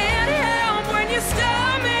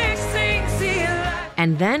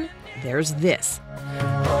 And then there's this.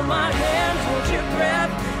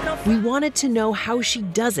 We wanted to know how she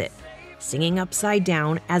does it, singing upside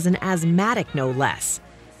down as an asthmatic, no less.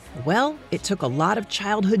 Well, it took a lot of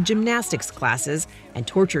childhood gymnastics classes and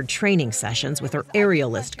tortured training sessions with her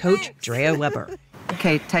aerialist coach, Drea Weber.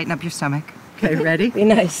 Okay, tighten up your stomach. Okay, ready? Be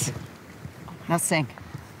nice. Now sing.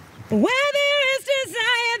 Where there is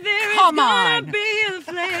desire, there Come is on. gonna be a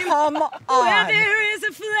flame. Come on. Where there is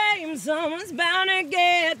a flame, someone's bound to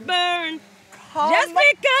get burned. Come Just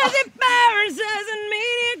because it burns doesn't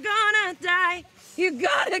mean you're gonna die. You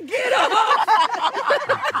gotta get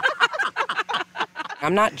off.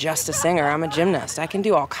 I'm not just a singer, I'm a gymnast. I can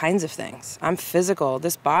do all kinds of things. I'm physical.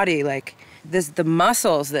 This body, the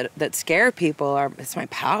muscles that scare people it's my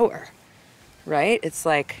power, right? It's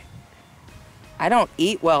like, I don't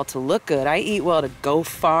eat well to look good. I eat well to go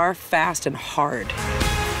far, fast, and hard.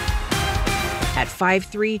 At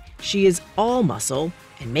 5'3", she is all muscle,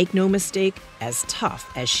 and make no mistake, as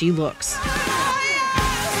tough as she looks.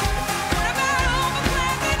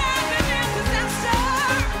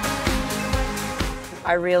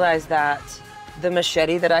 I realized that the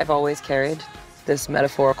machete that I've always carried, this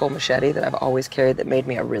metaphorical machete that I've always carried that made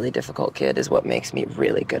me a really difficult kid, is what makes me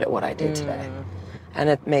really good at what I do today. And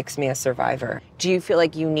it makes me a survivor. Do you feel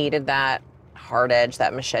like you needed that hard edge,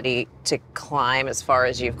 that machete, to climb as far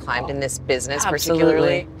as you've climbed in this business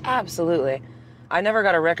particularly? Absolutely. I never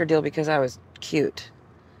got a record deal because I was cute.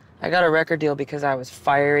 I got a record deal because I was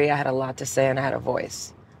fiery, I had a lot to say, and I had a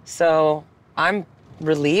voice. So I'm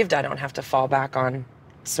relieved I don't have to fall back on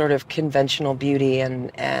sort of conventional beauty,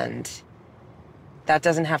 and that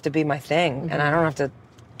doesn't have to be my thing. And I don't have to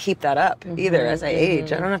keep that up either as I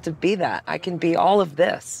age. I don't have to be that. I can be all of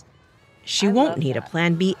this. She won't need a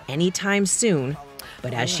plan B anytime soon,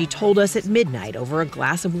 but as she told us at midnight over a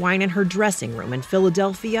glass of wine in her dressing room in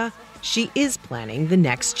Philadelphia, she is planning the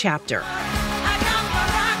next chapter.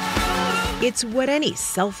 It's what any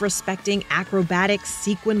self-respecting, acrobatic,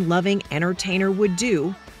 sequin-loving entertainer would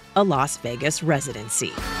do, a Las Vegas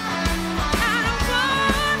residency.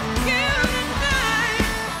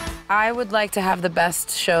 I would like to have the best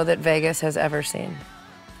show that Vegas has ever seen,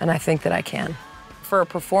 and I think that I can. For a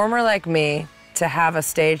performer like me to have a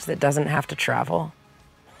stage that doesn't have to travel,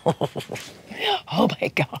 oh my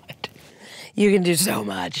God, you can do so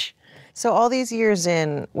much. So all these years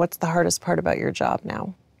in, what's the hardest part about your job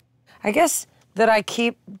now? I guess that I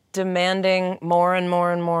keep demanding more and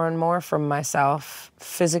more and more and more from myself,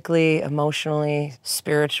 physically, emotionally,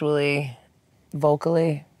 spiritually,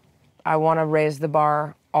 vocally. I want to raise the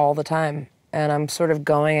bar all the time, and I'm sort of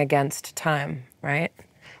going against time, right?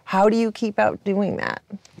 How do you keep out doing that?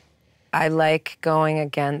 I like going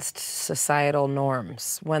against societal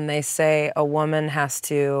norms. When they say a woman has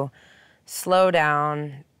to slow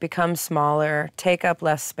down, become smaller, take up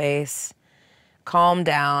less space, calm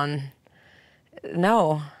down.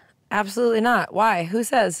 No, absolutely not. Why? Who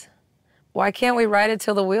says? Why can't we ride it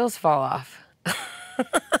till the wheels fall off?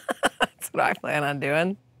 That's what I plan on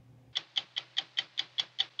doing.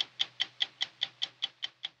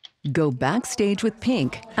 Go backstage with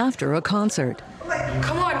Pink after a concert.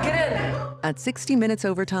 Come on, get in. At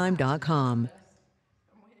 60minutesovertime.com.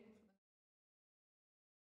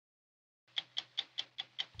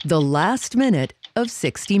 The last minute of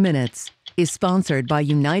 60 Minutes is sponsored by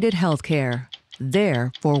United Healthcare.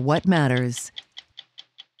 There for what matters.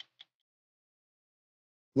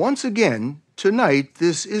 Once again, tonight,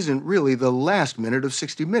 this isn't really the last minute of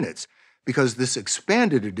 60 Minutes, because this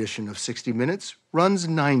expanded edition of 60 Minutes runs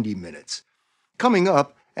 90 minutes. Coming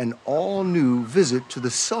up, an all-new visit to the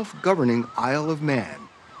self-governing Isle of Man,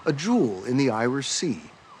 a jewel in the Irish Sea,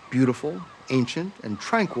 beautiful, ancient, and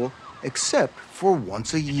tranquil, except for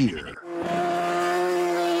once a year,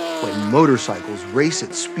 when motorcycles race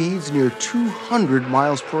at speeds near 200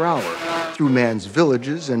 miles per hour through man's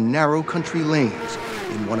villages and narrow country lanes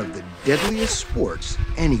in one of the deadliest sports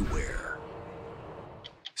anywhere.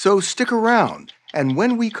 So stick around, and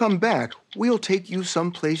when we come back, we'll take you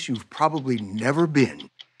someplace you've probably never been.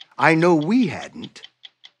 I know we hadn't.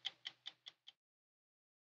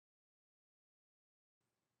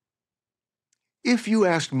 If you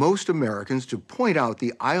asked most Americans to point out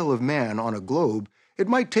the Isle of Man on a globe, it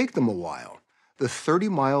might take them a while. The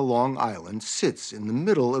 30-mile-long island sits in the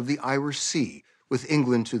middle of the Irish Sea, with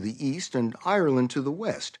England to the east and Ireland to the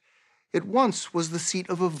west. It once was the seat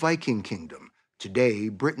of a Viking kingdom. Today,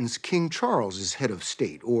 Britain's King Charles is head of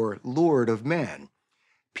state, or Lord of Man.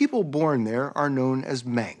 People born there are known as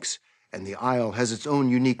Manx, and the Isle has its own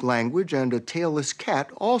unique language and a tailless cat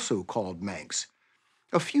also called Manx.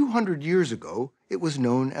 A few hundred years ago, it was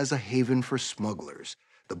known as a haven for smugglers.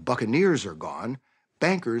 The buccaneers are gone.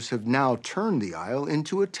 Bankers have now turned the Isle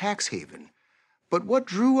into a tax haven. But what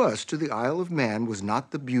drew us to the Isle of Man was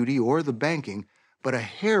not the beauty or the banking, but a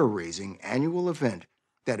hair-raising annual event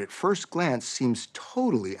that at first glance seems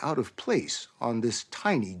totally out of place on this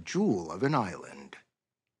tiny jewel of an island.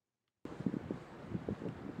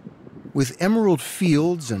 With emerald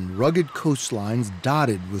fields and rugged coastlines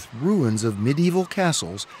dotted with ruins of medieval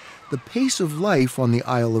castles, the pace of life on the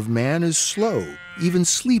Isle of Man is slow, even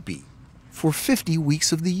sleepy, for 50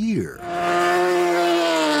 weeks of the year.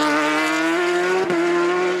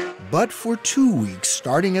 But for 2 weeks,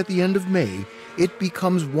 starting at the end of May, it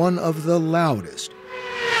becomes one of the loudest,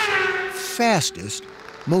 fastest,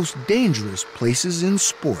 most dangerous places in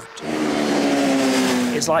sport.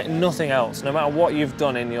 It's like nothing else. No matter what you've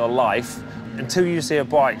done in your life, until you see a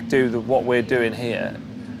bike do what we're doing here,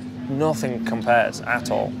 nothing compares at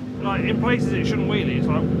all. Like, in places it shouldn't wheelie, it's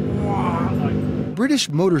like, wow. Like... British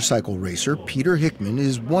motorcycle racer Peter Hickman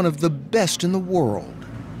is one of the best in the world.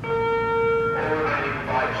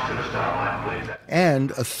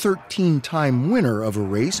 And a 13-time winner of a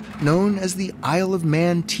race known as the Isle of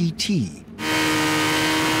Man TT.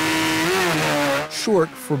 Short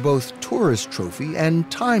for both tourist trophy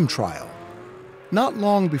and time trial. Not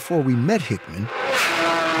long before we met Hickman,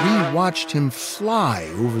 we watched him fly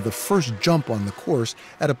over the first jump on the course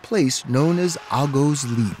at a place known as Aggo's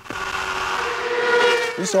Leap.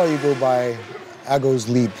 We saw you go by Aggo's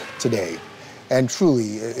Leap today, And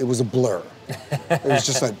truly, it was a blur. It was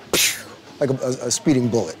just like a speeding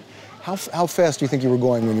bullet. How fast do you think you were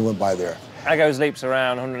going when you went by there? Agos leaps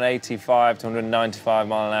around 185 to 195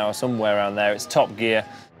 mile an hour, somewhere around there. It's top gear.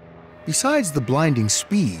 Besides the blinding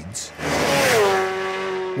speeds,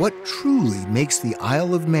 what truly makes the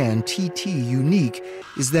Isle of Man TT unique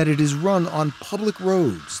is that it is run on public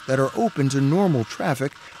roads that are open to normal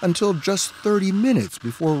traffic until just 30 minutes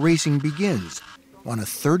before racing begins, on a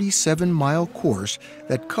 37-mile course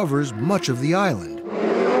that covers much of the island,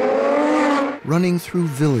 running through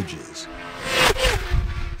villages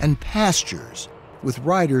and pastures, with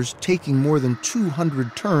riders taking more than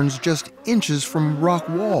 200 turns just inches from rock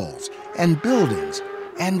walls and buildings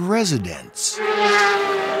and residents.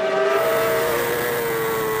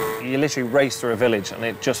 You literally race through a village and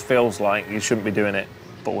it just feels like you shouldn't be doing it,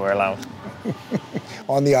 but we're allowed.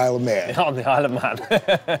 On the Isle of Man. On the Isle of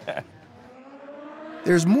Man.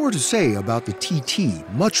 There's more to say about the TT,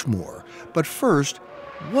 much more. But first,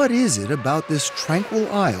 what is it about this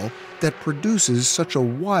tranquil isle that produces such a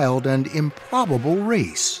wild and improbable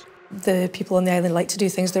race? The people on the island like to do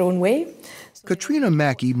things their own way. Katrina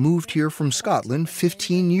Mackey moved here from Scotland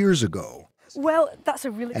 15 years ago. Well, that's a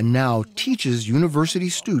really... And now teaches university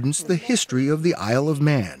students the history of the Isle of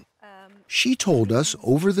Man. She told us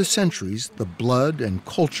over the centuries the blood and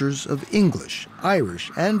cultures of English, Irish,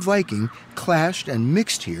 and Viking clashed and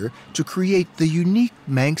mixed here to create the unique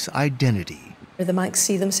Manx identity. The Manx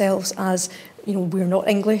see themselves as, you know, we're not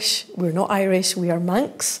English, we're not Irish, we are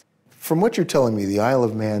Manx. From what you're telling me, the Isle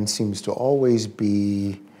of Man seems to always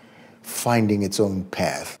be finding its own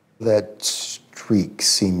path. That streak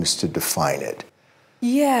seems to define it.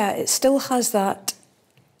 Yeah, it still has that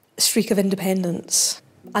streak of independence.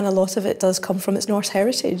 And a lot of it does come from its Norse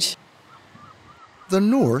heritage. The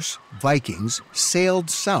Norse, Vikings,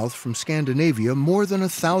 sailed south from Scandinavia more than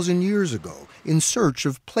 1,000 years ago in search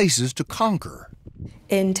of places to conquer.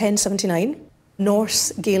 In 1079,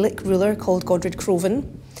 Norse Gaelic ruler called Godred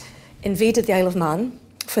Crovan invaded the Isle of Man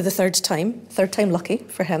for the third time lucky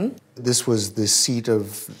for him. This was the seat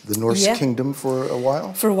of the Norse kingdom for a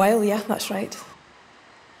while? For a while, yeah, that's right.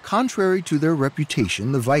 Contrary to their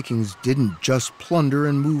reputation, the Vikings didn't just plunder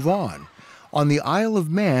and move on. On the Isle of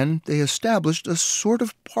Man, they established a sort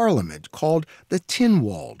of parliament called the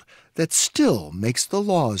Tinwald that still makes the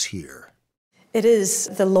laws here. It is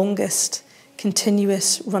the longest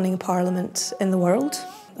continuous running parliament in the world,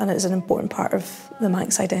 and it is an important part of the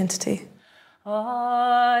Manx identity.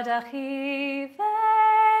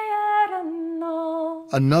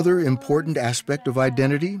 Another important aspect of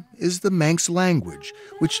identity is the Manx language,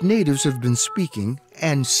 which natives have been speaking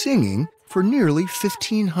and singing for nearly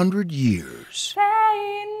 1,500 years.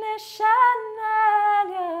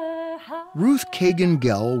 Ruth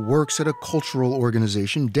Kagan-Gell works at a cultural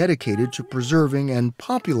organization dedicated to preserving and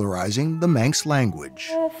popularizing the Manx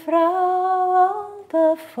language.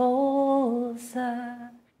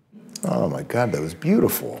 Oh my God, that was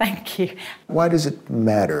beautiful. Thank you. Why does it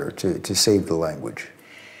matter to save the language?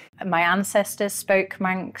 My ancestors spoke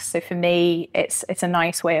Manx, so for me, it's a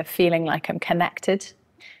nice way of feeling like I'm connected.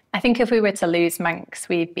 I think if we were to lose Manx,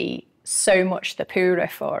 we'd be so much the poorer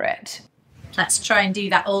for it. Let's try and do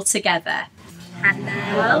that all together.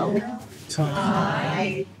 Hello.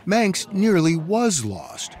 Hi. Manx nearly was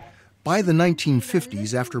lost. By the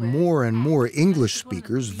 1950s, after more and more English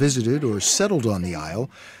speakers visited or settled on the Isle,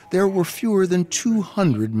 there were fewer than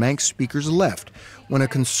 200 Manx speakers left when a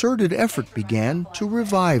concerted effort began to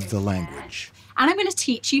revive the language. And I'm going to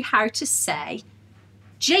teach you how to say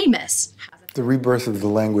Jameis. The rebirth of the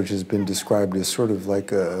language has been described as sort of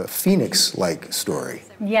like a phoenix-like story.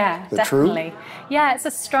 Yeah, Is that definitely. true? Yeah,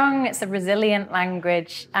 it's a resilient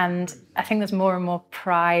language, and I think there's more and more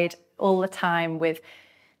pride all the time with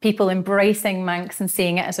people embracing Manx and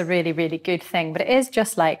seeing it as a really, really good thing. But it is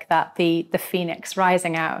just like that, the phoenix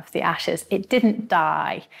rising out of the ashes. It didn't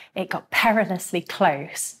die. It got perilously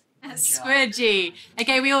close. Squidgy.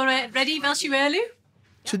 Okay, we all ready, Velshirelu?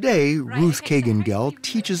 Today, Ruth Kagan-Gell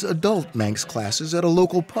teaches adult Manx classes at a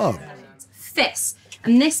local pub. This,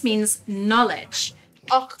 and this means knowledge.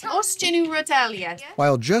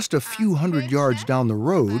 While just a few hundred yards down the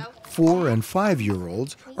road, 4- and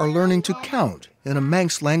 5-year-olds are learning to count in a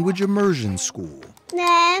Manx language immersion school.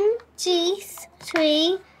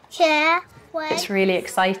 It's really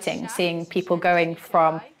exciting seeing people going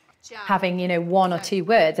from having, 1 or 2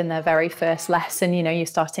 words in their very first lesson. You're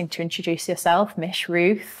starting to introduce yourself, Mish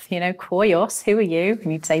Ruth, Koyos, who are you?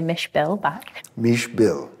 And you'd say Mish Bill back. Mish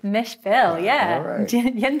Bill. Mish Bill, yeah. All right.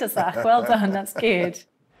 Yindasach, well done, that's good.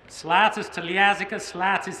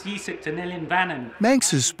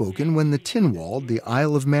 Manx is spoken when the Tynwald, the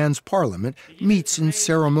Isle of Man's parliament, meets in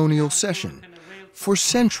ceremonial session. For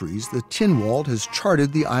centuries, the Tynwald has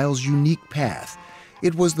charted the Isle's unique path.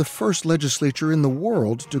 It was the first legislature in the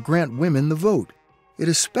world to grant women the vote. It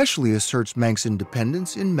especially asserts Manx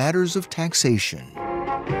independence in matters of taxation.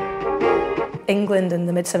 England in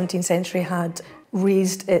the mid-17th century had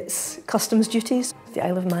raised its customs duties. The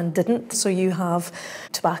Isle of Man didn't, so you have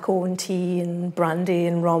tobacco and tea and brandy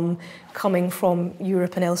and rum coming from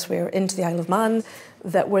Europe and elsewhere into the Isle of Man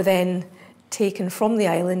that were then taken from the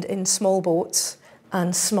island in small boats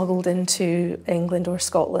and smuggled into England or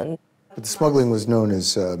Scotland. But the smuggling was known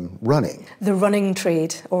as running. The running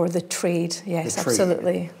trade, or the trade, yes, the trade.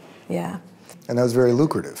 Absolutely, yeah. And that was very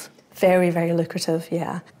lucrative. Very, very lucrative,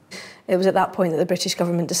 yeah. It was at that point that the British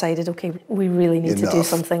government decided, OK, we really need to do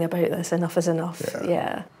something about this. Enough is enough,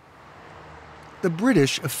 yeah. The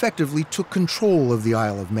British effectively took control of the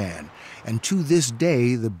Isle of Man, and to this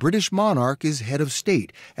day, the British monarch is head of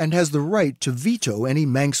state and has the right to veto any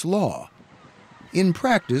Manx law. In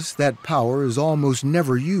practice, that power is almost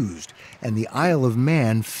never used, and the Isle of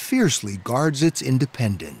Man fiercely guards its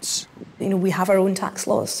independence. You know, we have our own tax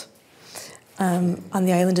laws, and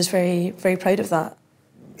the island is very, very proud of that.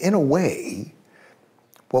 In a way,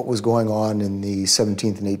 what was going on in the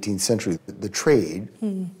 17th and 18th century, the trade,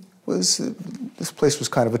 was, this place was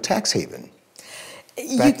kind of a tax haven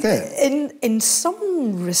back then. In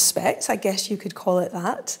some respects, I guess you could call it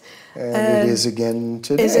that. And it is again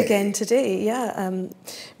today. Is again today, yeah.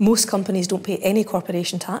 Most companies don't pay any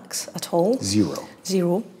corporation tax at all. Zero.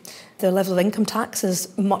 Zero. The level of income tax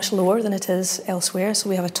is much lower than it is elsewhere, so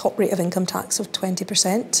we have a top rate of income tax of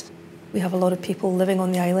 20%. We have a lot of people living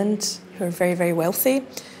on the island who are very, very wealthy,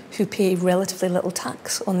 who pay relatively little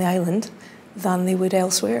tax on the island than they would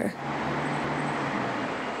elsewhere.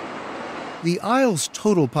 The Isle's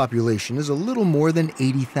total population is a little more than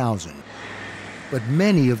 80,000. But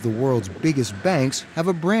many of the world's biggest banks have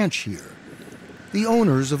a branch here. The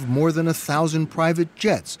owners of more than 1,000 private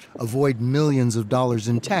jets avoid millions of dollars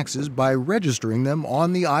in taxes by registering them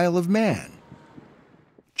on the Isle of Man.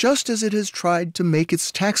 Just as it has tried to make its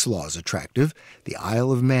tax laws attractive, the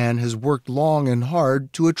Isle of Man has worked long and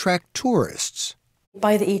hard to attract tourists.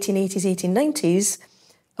 By the 1880s, 1890s,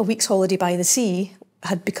 a week's holiday by the sea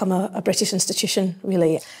had become a British institution,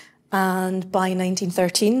 really. And by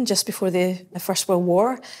 1913, just before the First World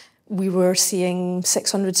War, we were seeing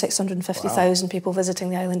 650,000 people visiting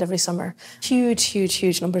the island every summer. Huge, huge,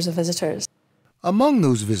 huge numbers of visitors. Among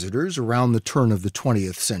those visitors around the turn of the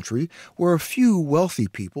 20th century were a few wealthy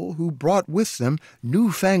people who brought with them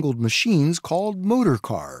newfangled machines called motor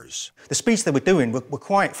cars. The speeds they were doing were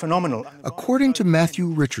quite phenomenal. According to Matthew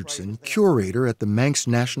Richardson, curator at the Manx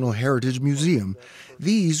National Heritage Museum,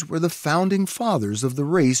 these were the founding fathers of the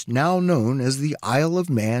race now known as the Isle of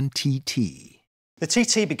Man TT. The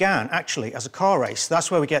TT began actually as a car race.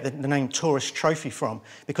 That's where we get the name Tourist Trophy from,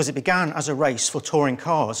 because it began as a race for touring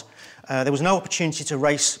cars. There was no opportunity to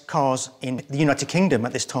race cars in the United Kingdom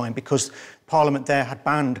at this time because Parliament there had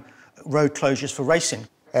banned road closures for racing.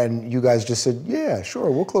 And you guys just said, yeah,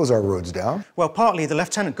 sure, we'll close our roads down. Well, partly the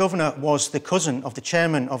Lieutenant Governor was the cousin of the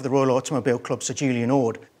chairman of the Royal Automobile Club, Sir Julian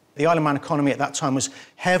Ord. The Isle of Man economy at that time was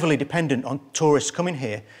heavily dependent on tourists coming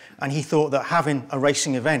here, and he thought that having a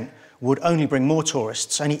racing event would only bring more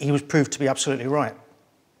tourists, and he was proved to be absolutely right.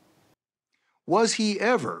 Was he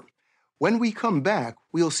ever? When we come back,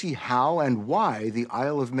 we'll see how and why the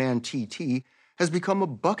Isle of Man TT has become a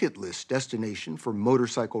bucket list destination for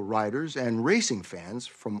motorcycle riders and racing fans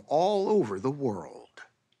from all over the world.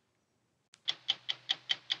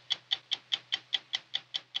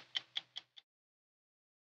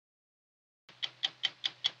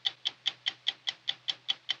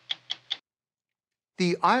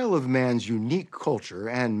 The Isle of Man's unique culture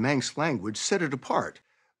and Manx language set it apart,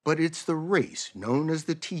 but it's the race known as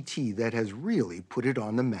the TT that has really put it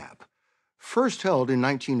on the map. First held in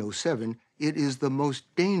 1907, it is the most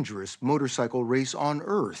dangerous motorcycle race on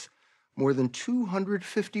Earth. More than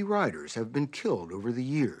 250 riders have been killed over the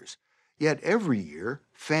years. Yet every year,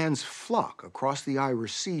 fans flock across the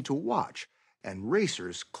Irish Sea to watch, and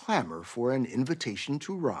racers clamor for an invitation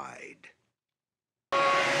to ride.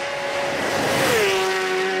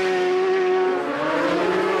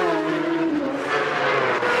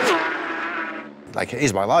 Like, it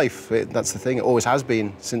is my life. That's the thing. It always has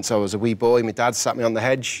been since I was a wee boy. My dad sat me on the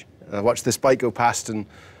hedge. I watched this bike go past, and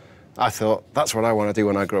I thought, that's what I want to do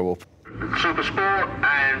when I grow up. Super Sport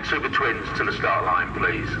and Super Twins to the start line,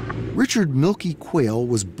 please. Richard Milky Quayle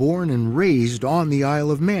was born and raised on the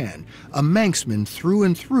Isle of Man. A Manxman through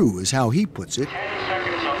and through is how he puts it. 10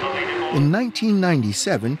 seconds on the In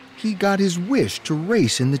 1997, he got his wish to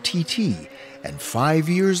race in the TT, and 5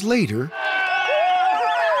 years later,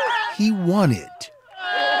 he won it.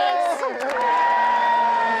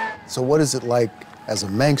 So what is it like as a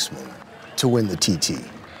Manxman to win the TT?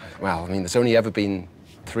 Well, I mean, there's only ever been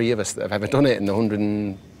 3 of us that have ever done it in the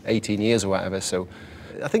 118 years or whatever, so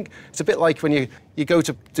I think it's a bit like when you go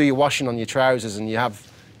to do your washing on your trousers and you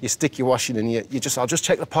stick your washing and I'll just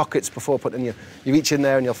check the pockets before putting you reach in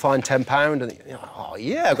there and you'll find £10 and you're like, oh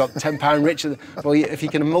yeah, I've got £10 richer. Well, if you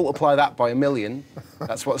can multiply that by 1 million,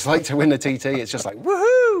 that's what it's like to win a TT. It's just like,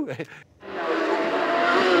 woohoo!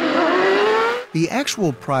 The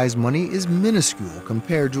actual prize money is minuscule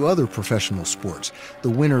compared to other professional sports. The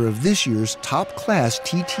winner of this year's top-class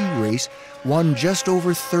TT race won just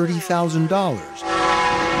over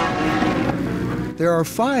 $30,000. There are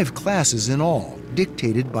 5 classes in all,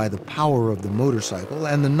 dictated by the power of the motorcycle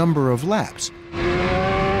and the number of laps.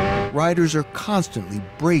 Riders are constantly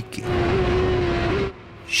braking,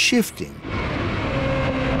 shifting,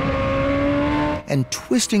 and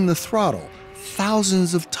twisting the throttle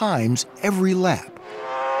thousands of times every lap.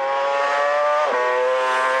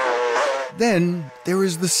 Then there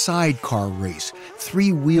is the sidecar race,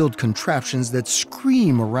 3-wheeled contraptions that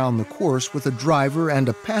scream around the course with a driver and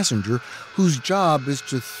a passenger whose job is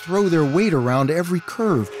to throw their weight around every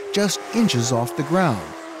curve, just inches off the ground.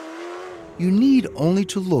 You need only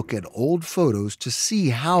to look at old photos to see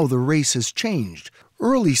how the race has changed.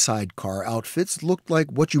 Early sidecar outfits looked like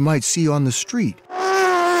what you might see on the street.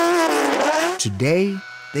 Today,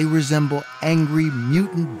 they resemble angry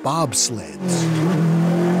mutant bobsleds.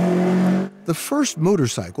 The first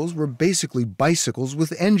motorcycles were basically bicycles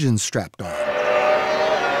with engines strapped on.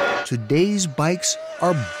 Today's bikes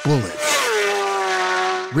are bullets,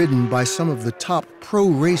 ridden by some of the top pro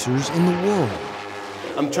racers in the world.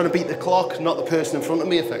 I'm trying to beat the clock, not the person in front of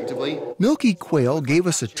me, effectively. Milky Quail gave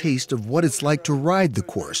us a taste of what it's like to ride the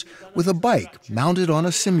course with a bike mounted on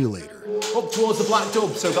a simulator. Up towards the black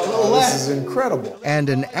dub, so I've got a little left. This is incredible. And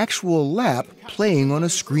an actual lap playing on a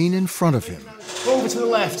screen in front of him. Over to the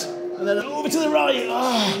left, and then over to the right.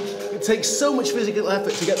 Oh, it takes so much physical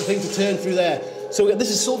effort to get the thing to turn through there. So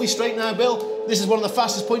this is Sulby Straight now, Bill. This is one of the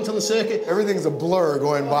fastest points on the circuit. Everything's a blur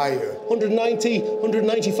going by you. 190,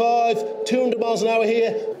 195, 200 miles an hour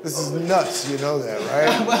here. This is nuts, you know that,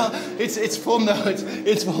 right? Well, it's fun though,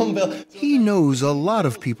 it's fun, Bill. He knows a lot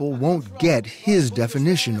of people won't get his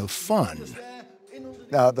definition of fun.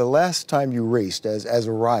 Now, the last time you raced as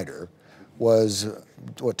a rider was,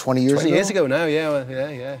 what, 20 years ago? 20 years ago now,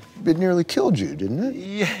 yeah. It nearly killed you, didn't it?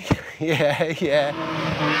 Yeah.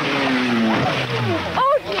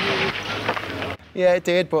 Yeah, it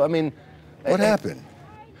did, but I mean... What happened?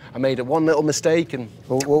 I made one little mistake and...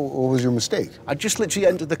 What was your mistake? I just literally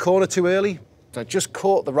entered the corner too early. I just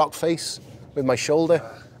caught the rock face with my shoulder,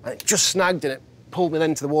 and it just snagged and it pulled me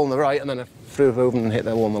then to the wall on the right, and then I flew over and hit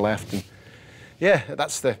the wall on the left. And yeah,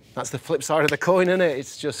 that's the flip side of the coin, isn't it?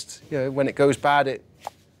 It's just, you know, when it goes bad, it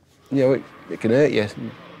can hurt you.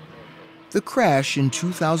 The crash in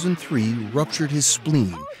 2003 ruptured his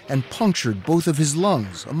spleen and punctured both of his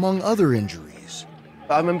lungs, among other injuries.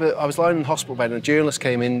 I remember I was lying in the hospital bed and a journalist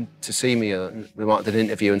came in to see me and we wanted an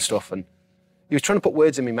interview and stuff, and he was trying to put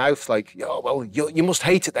words in my mouth like, oh, well, you must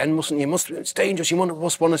hate it then, mustn't you? It's dangerous, you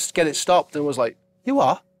must want to get it stopped. And I was like, you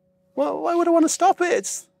are? Well, why would I want to stop it?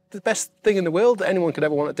 It's the best thing in the world that anyone could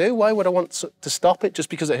ever want to do. Why would I want to stop it just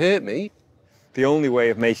because it hurt me? The only way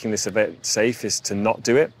of making this event safe is to not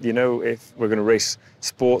do it. You know, if we're going to race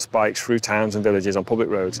sports bikes through towns and villages on public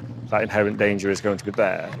roads, that inherent danger is going to be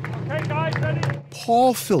there. Okay, guys, ready?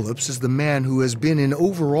 Paul Phillips is the man who has been in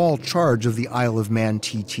overall charge of the Isle of Man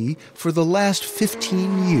TT for the last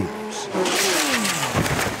 15 years.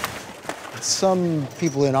 Some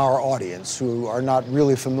people in our audience who are not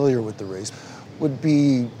really familiar with the race would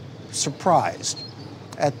be surprised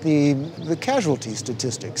at the casualty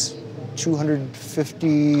statistics.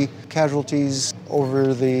 250 casualties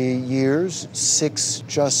over the years, 6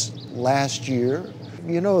 just last year.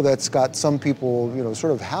 You know, that's got some people, you know,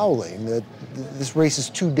 sort of howling that this race is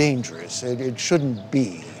too dangerous. It shouldn't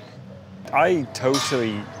be. I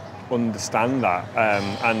totally understand that.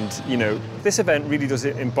 And, you know, this event really does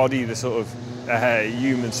embody the sort of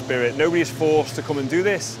human spirit. Nobody is forced to come and do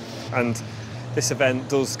this. And this event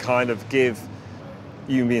does kind of give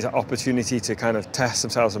human beings an opportunity to kind of test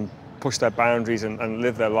themselves and push their boundaries and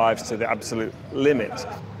live their lives to the absolute limit.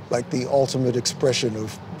 Like the ultimate expression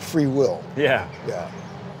of free will. Yeah. Yeah.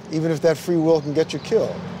 Even if that free will can get you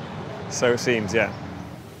killed. So it seems, yeah.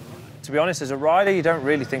 To be honest, as a rider, you don't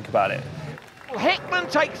really think about it. Hickman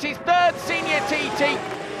takes his 3rd senior TT.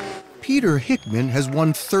 Peter Hickman has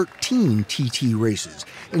won 13 TT races,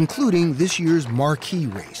 including this year's marquee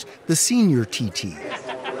race, the Senior TT.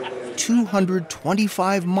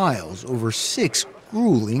 225 miles over 6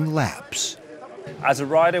 grueling laps. As a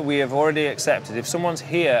rider, we have already accepted, if someone's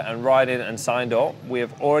here and riding and signed up, we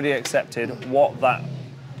have already accepted what that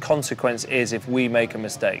consequence is if we make a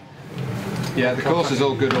mistake. Yeah, the course is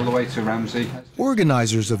all good all the way to Ramsey.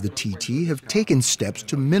 Organizers of the TT have taken steps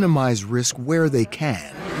to minimize risk where they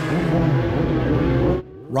can.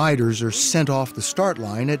 Riders are sent off the start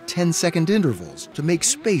line at 10-second intervals to make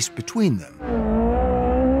space between them.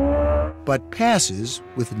 But passes,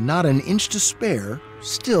 with not an inch to spare,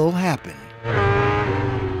 still happen.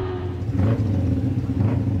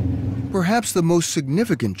 Perhaps the most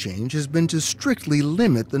significant change has been to strictly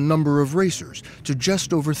limit the number of racers to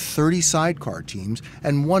just over 30 sidecar teams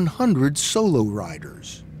and 100 solo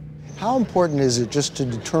riders. How important is it just to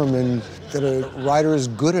determine that a rider is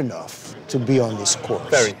good enough to be on this course?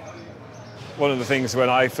 Very. One of the things when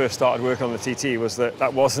I first started working on the TT was that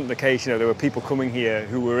that wasn't the case. You know, there were people coming here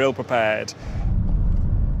who were ill-prepared.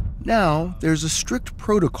 Now, there's a strict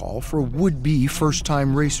protocol for would-be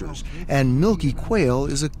first-time racers, and Milky Quail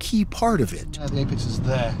is a key part of it. The apex is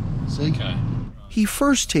there. See? Okay. He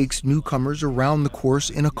first takes newcomers around the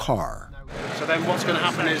course in a car. So then what's going to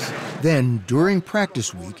happen is... Then, during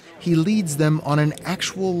practice week, he leads them on an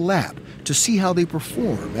actual lap to see how they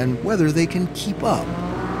perform and whether they can keep up.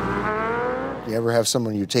 You ever have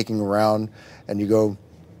someone you're taking around and you go,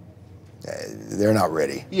 they're not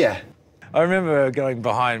ready? Yeah. I remember when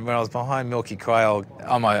I was behind Milky Quail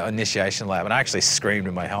on my initiation lap, and I actually screamed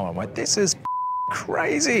in my helmet. I went, this is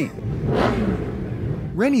crazy.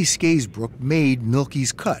 Rennie Skaysbrook made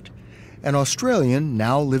Milky's cut. An Australian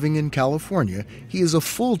now living in California, he is a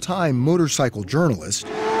full-time motorcycle journalist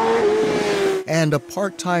and a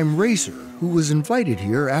part-time racer who was invited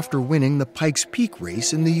here after winning the Pikes Peak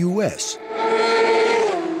race in the U.S.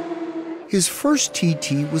 His first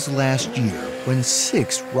TT was last year when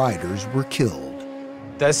 6 riders were killed.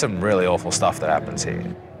 There's some really awful stuff that happens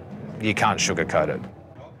here. You can't sugarcoat it.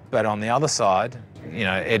 But on the other side, you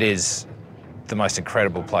know, it is the most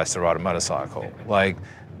incredible place to ride a motorcycle. Like,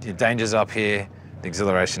 the danger's up here, the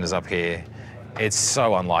exhilaration is up here. It's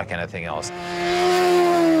so unlike anything else.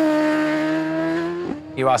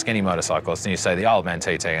 You ask any motorcyclist and you say the Isle of Man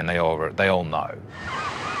TT and they all know.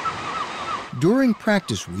 During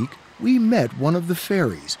practice week, we met one of the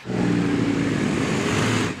ferries,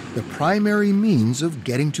 the primary means of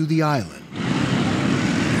getting to the island,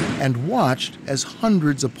 and watched as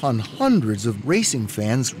hundreds upon hundreds of racing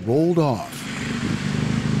fans rolled off.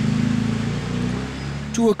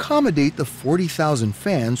 To accommodate the 40,000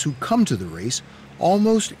 fans who come to the race,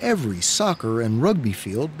 almost every soccer and rugby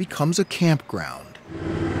field becomes a campground.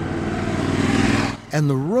 And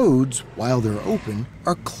the roads, while they're open,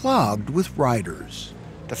 are clogged with riders.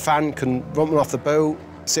 The fan can run off the boat,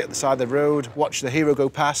 sit at the side of the road, watch the hero go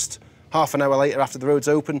past. Half an hour later, after the road's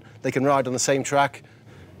open, they can ride on the same track.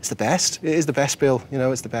 It's the best. It is the best, Bill. You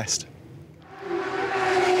know, it's the best.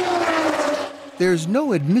 There's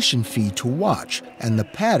no admission fee to watch, and the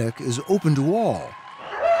paddock is open to all.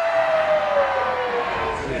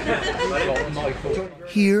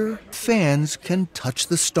 Here, fans can touch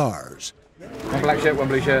the stars. One black shirt, one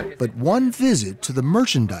blue shirt. But one visit to the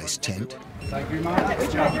merchandise tent Thank you very much.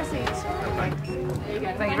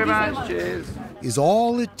 Thank you very much. Cheers. Is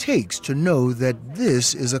all it takes to know that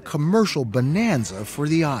this is a commercial bonanza for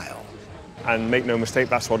the Isle. And make no mistake,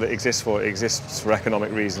 that's what it exists for. It exists for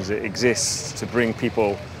economic reasons. It exists to bring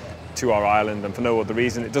people to our island, and for no other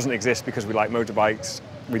reason. It doesn't exist because we like motorbikes.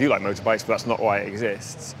 We do like motorbikes, but that's not why it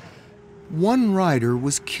exists. One rider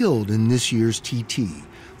was killed in this year's TT,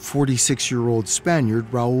 46-year-old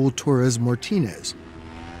Spaniard Raul Torres Martinez.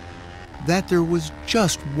 That there was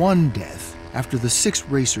just one death after the 6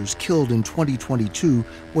 racers killed in 2022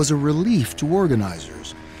 was a relief to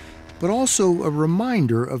organizers, but also a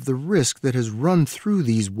reminder of the risk that has run through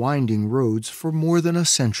these winding roads for more than a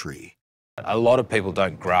century. A lot of people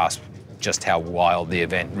don't grasp just how wild the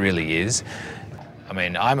event really is. I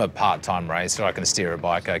mean, I'm a part-time racer, I can steer a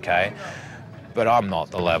bike okay, but I'm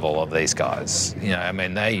not the level of these guys. You know, I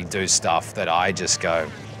mean, they do stuff that I just go,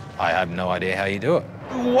 I have no idea how you do it.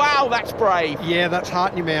 Wow, that's brave. Yeah, that's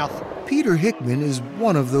heart in your mouth. Peter Hickman is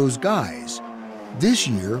one of those guys. This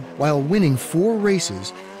year, while winning 4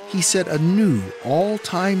 races, he set a new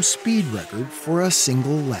all-time speed record for a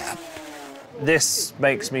single lap. This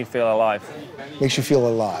makes me feel alive. Makes you feel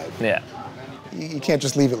alive? Yeah. You can't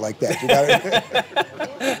just leave it like that. You gotta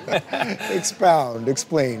expound,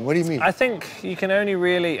 explain. What do you mean? I think you can only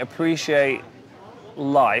really appreciate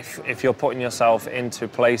life if you're putting yourself into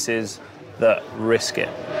places that risk it.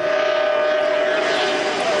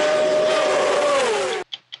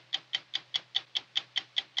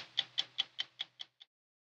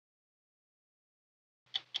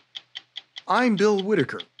 I'm Bill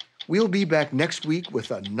Whitaker. We'll be back next week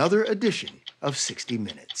with another edition of 60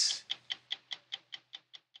 Minutes.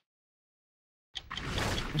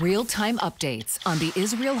 Real-time updates on the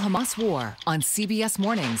Israel-Hamas war on CBS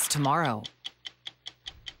Mornings tomorrow.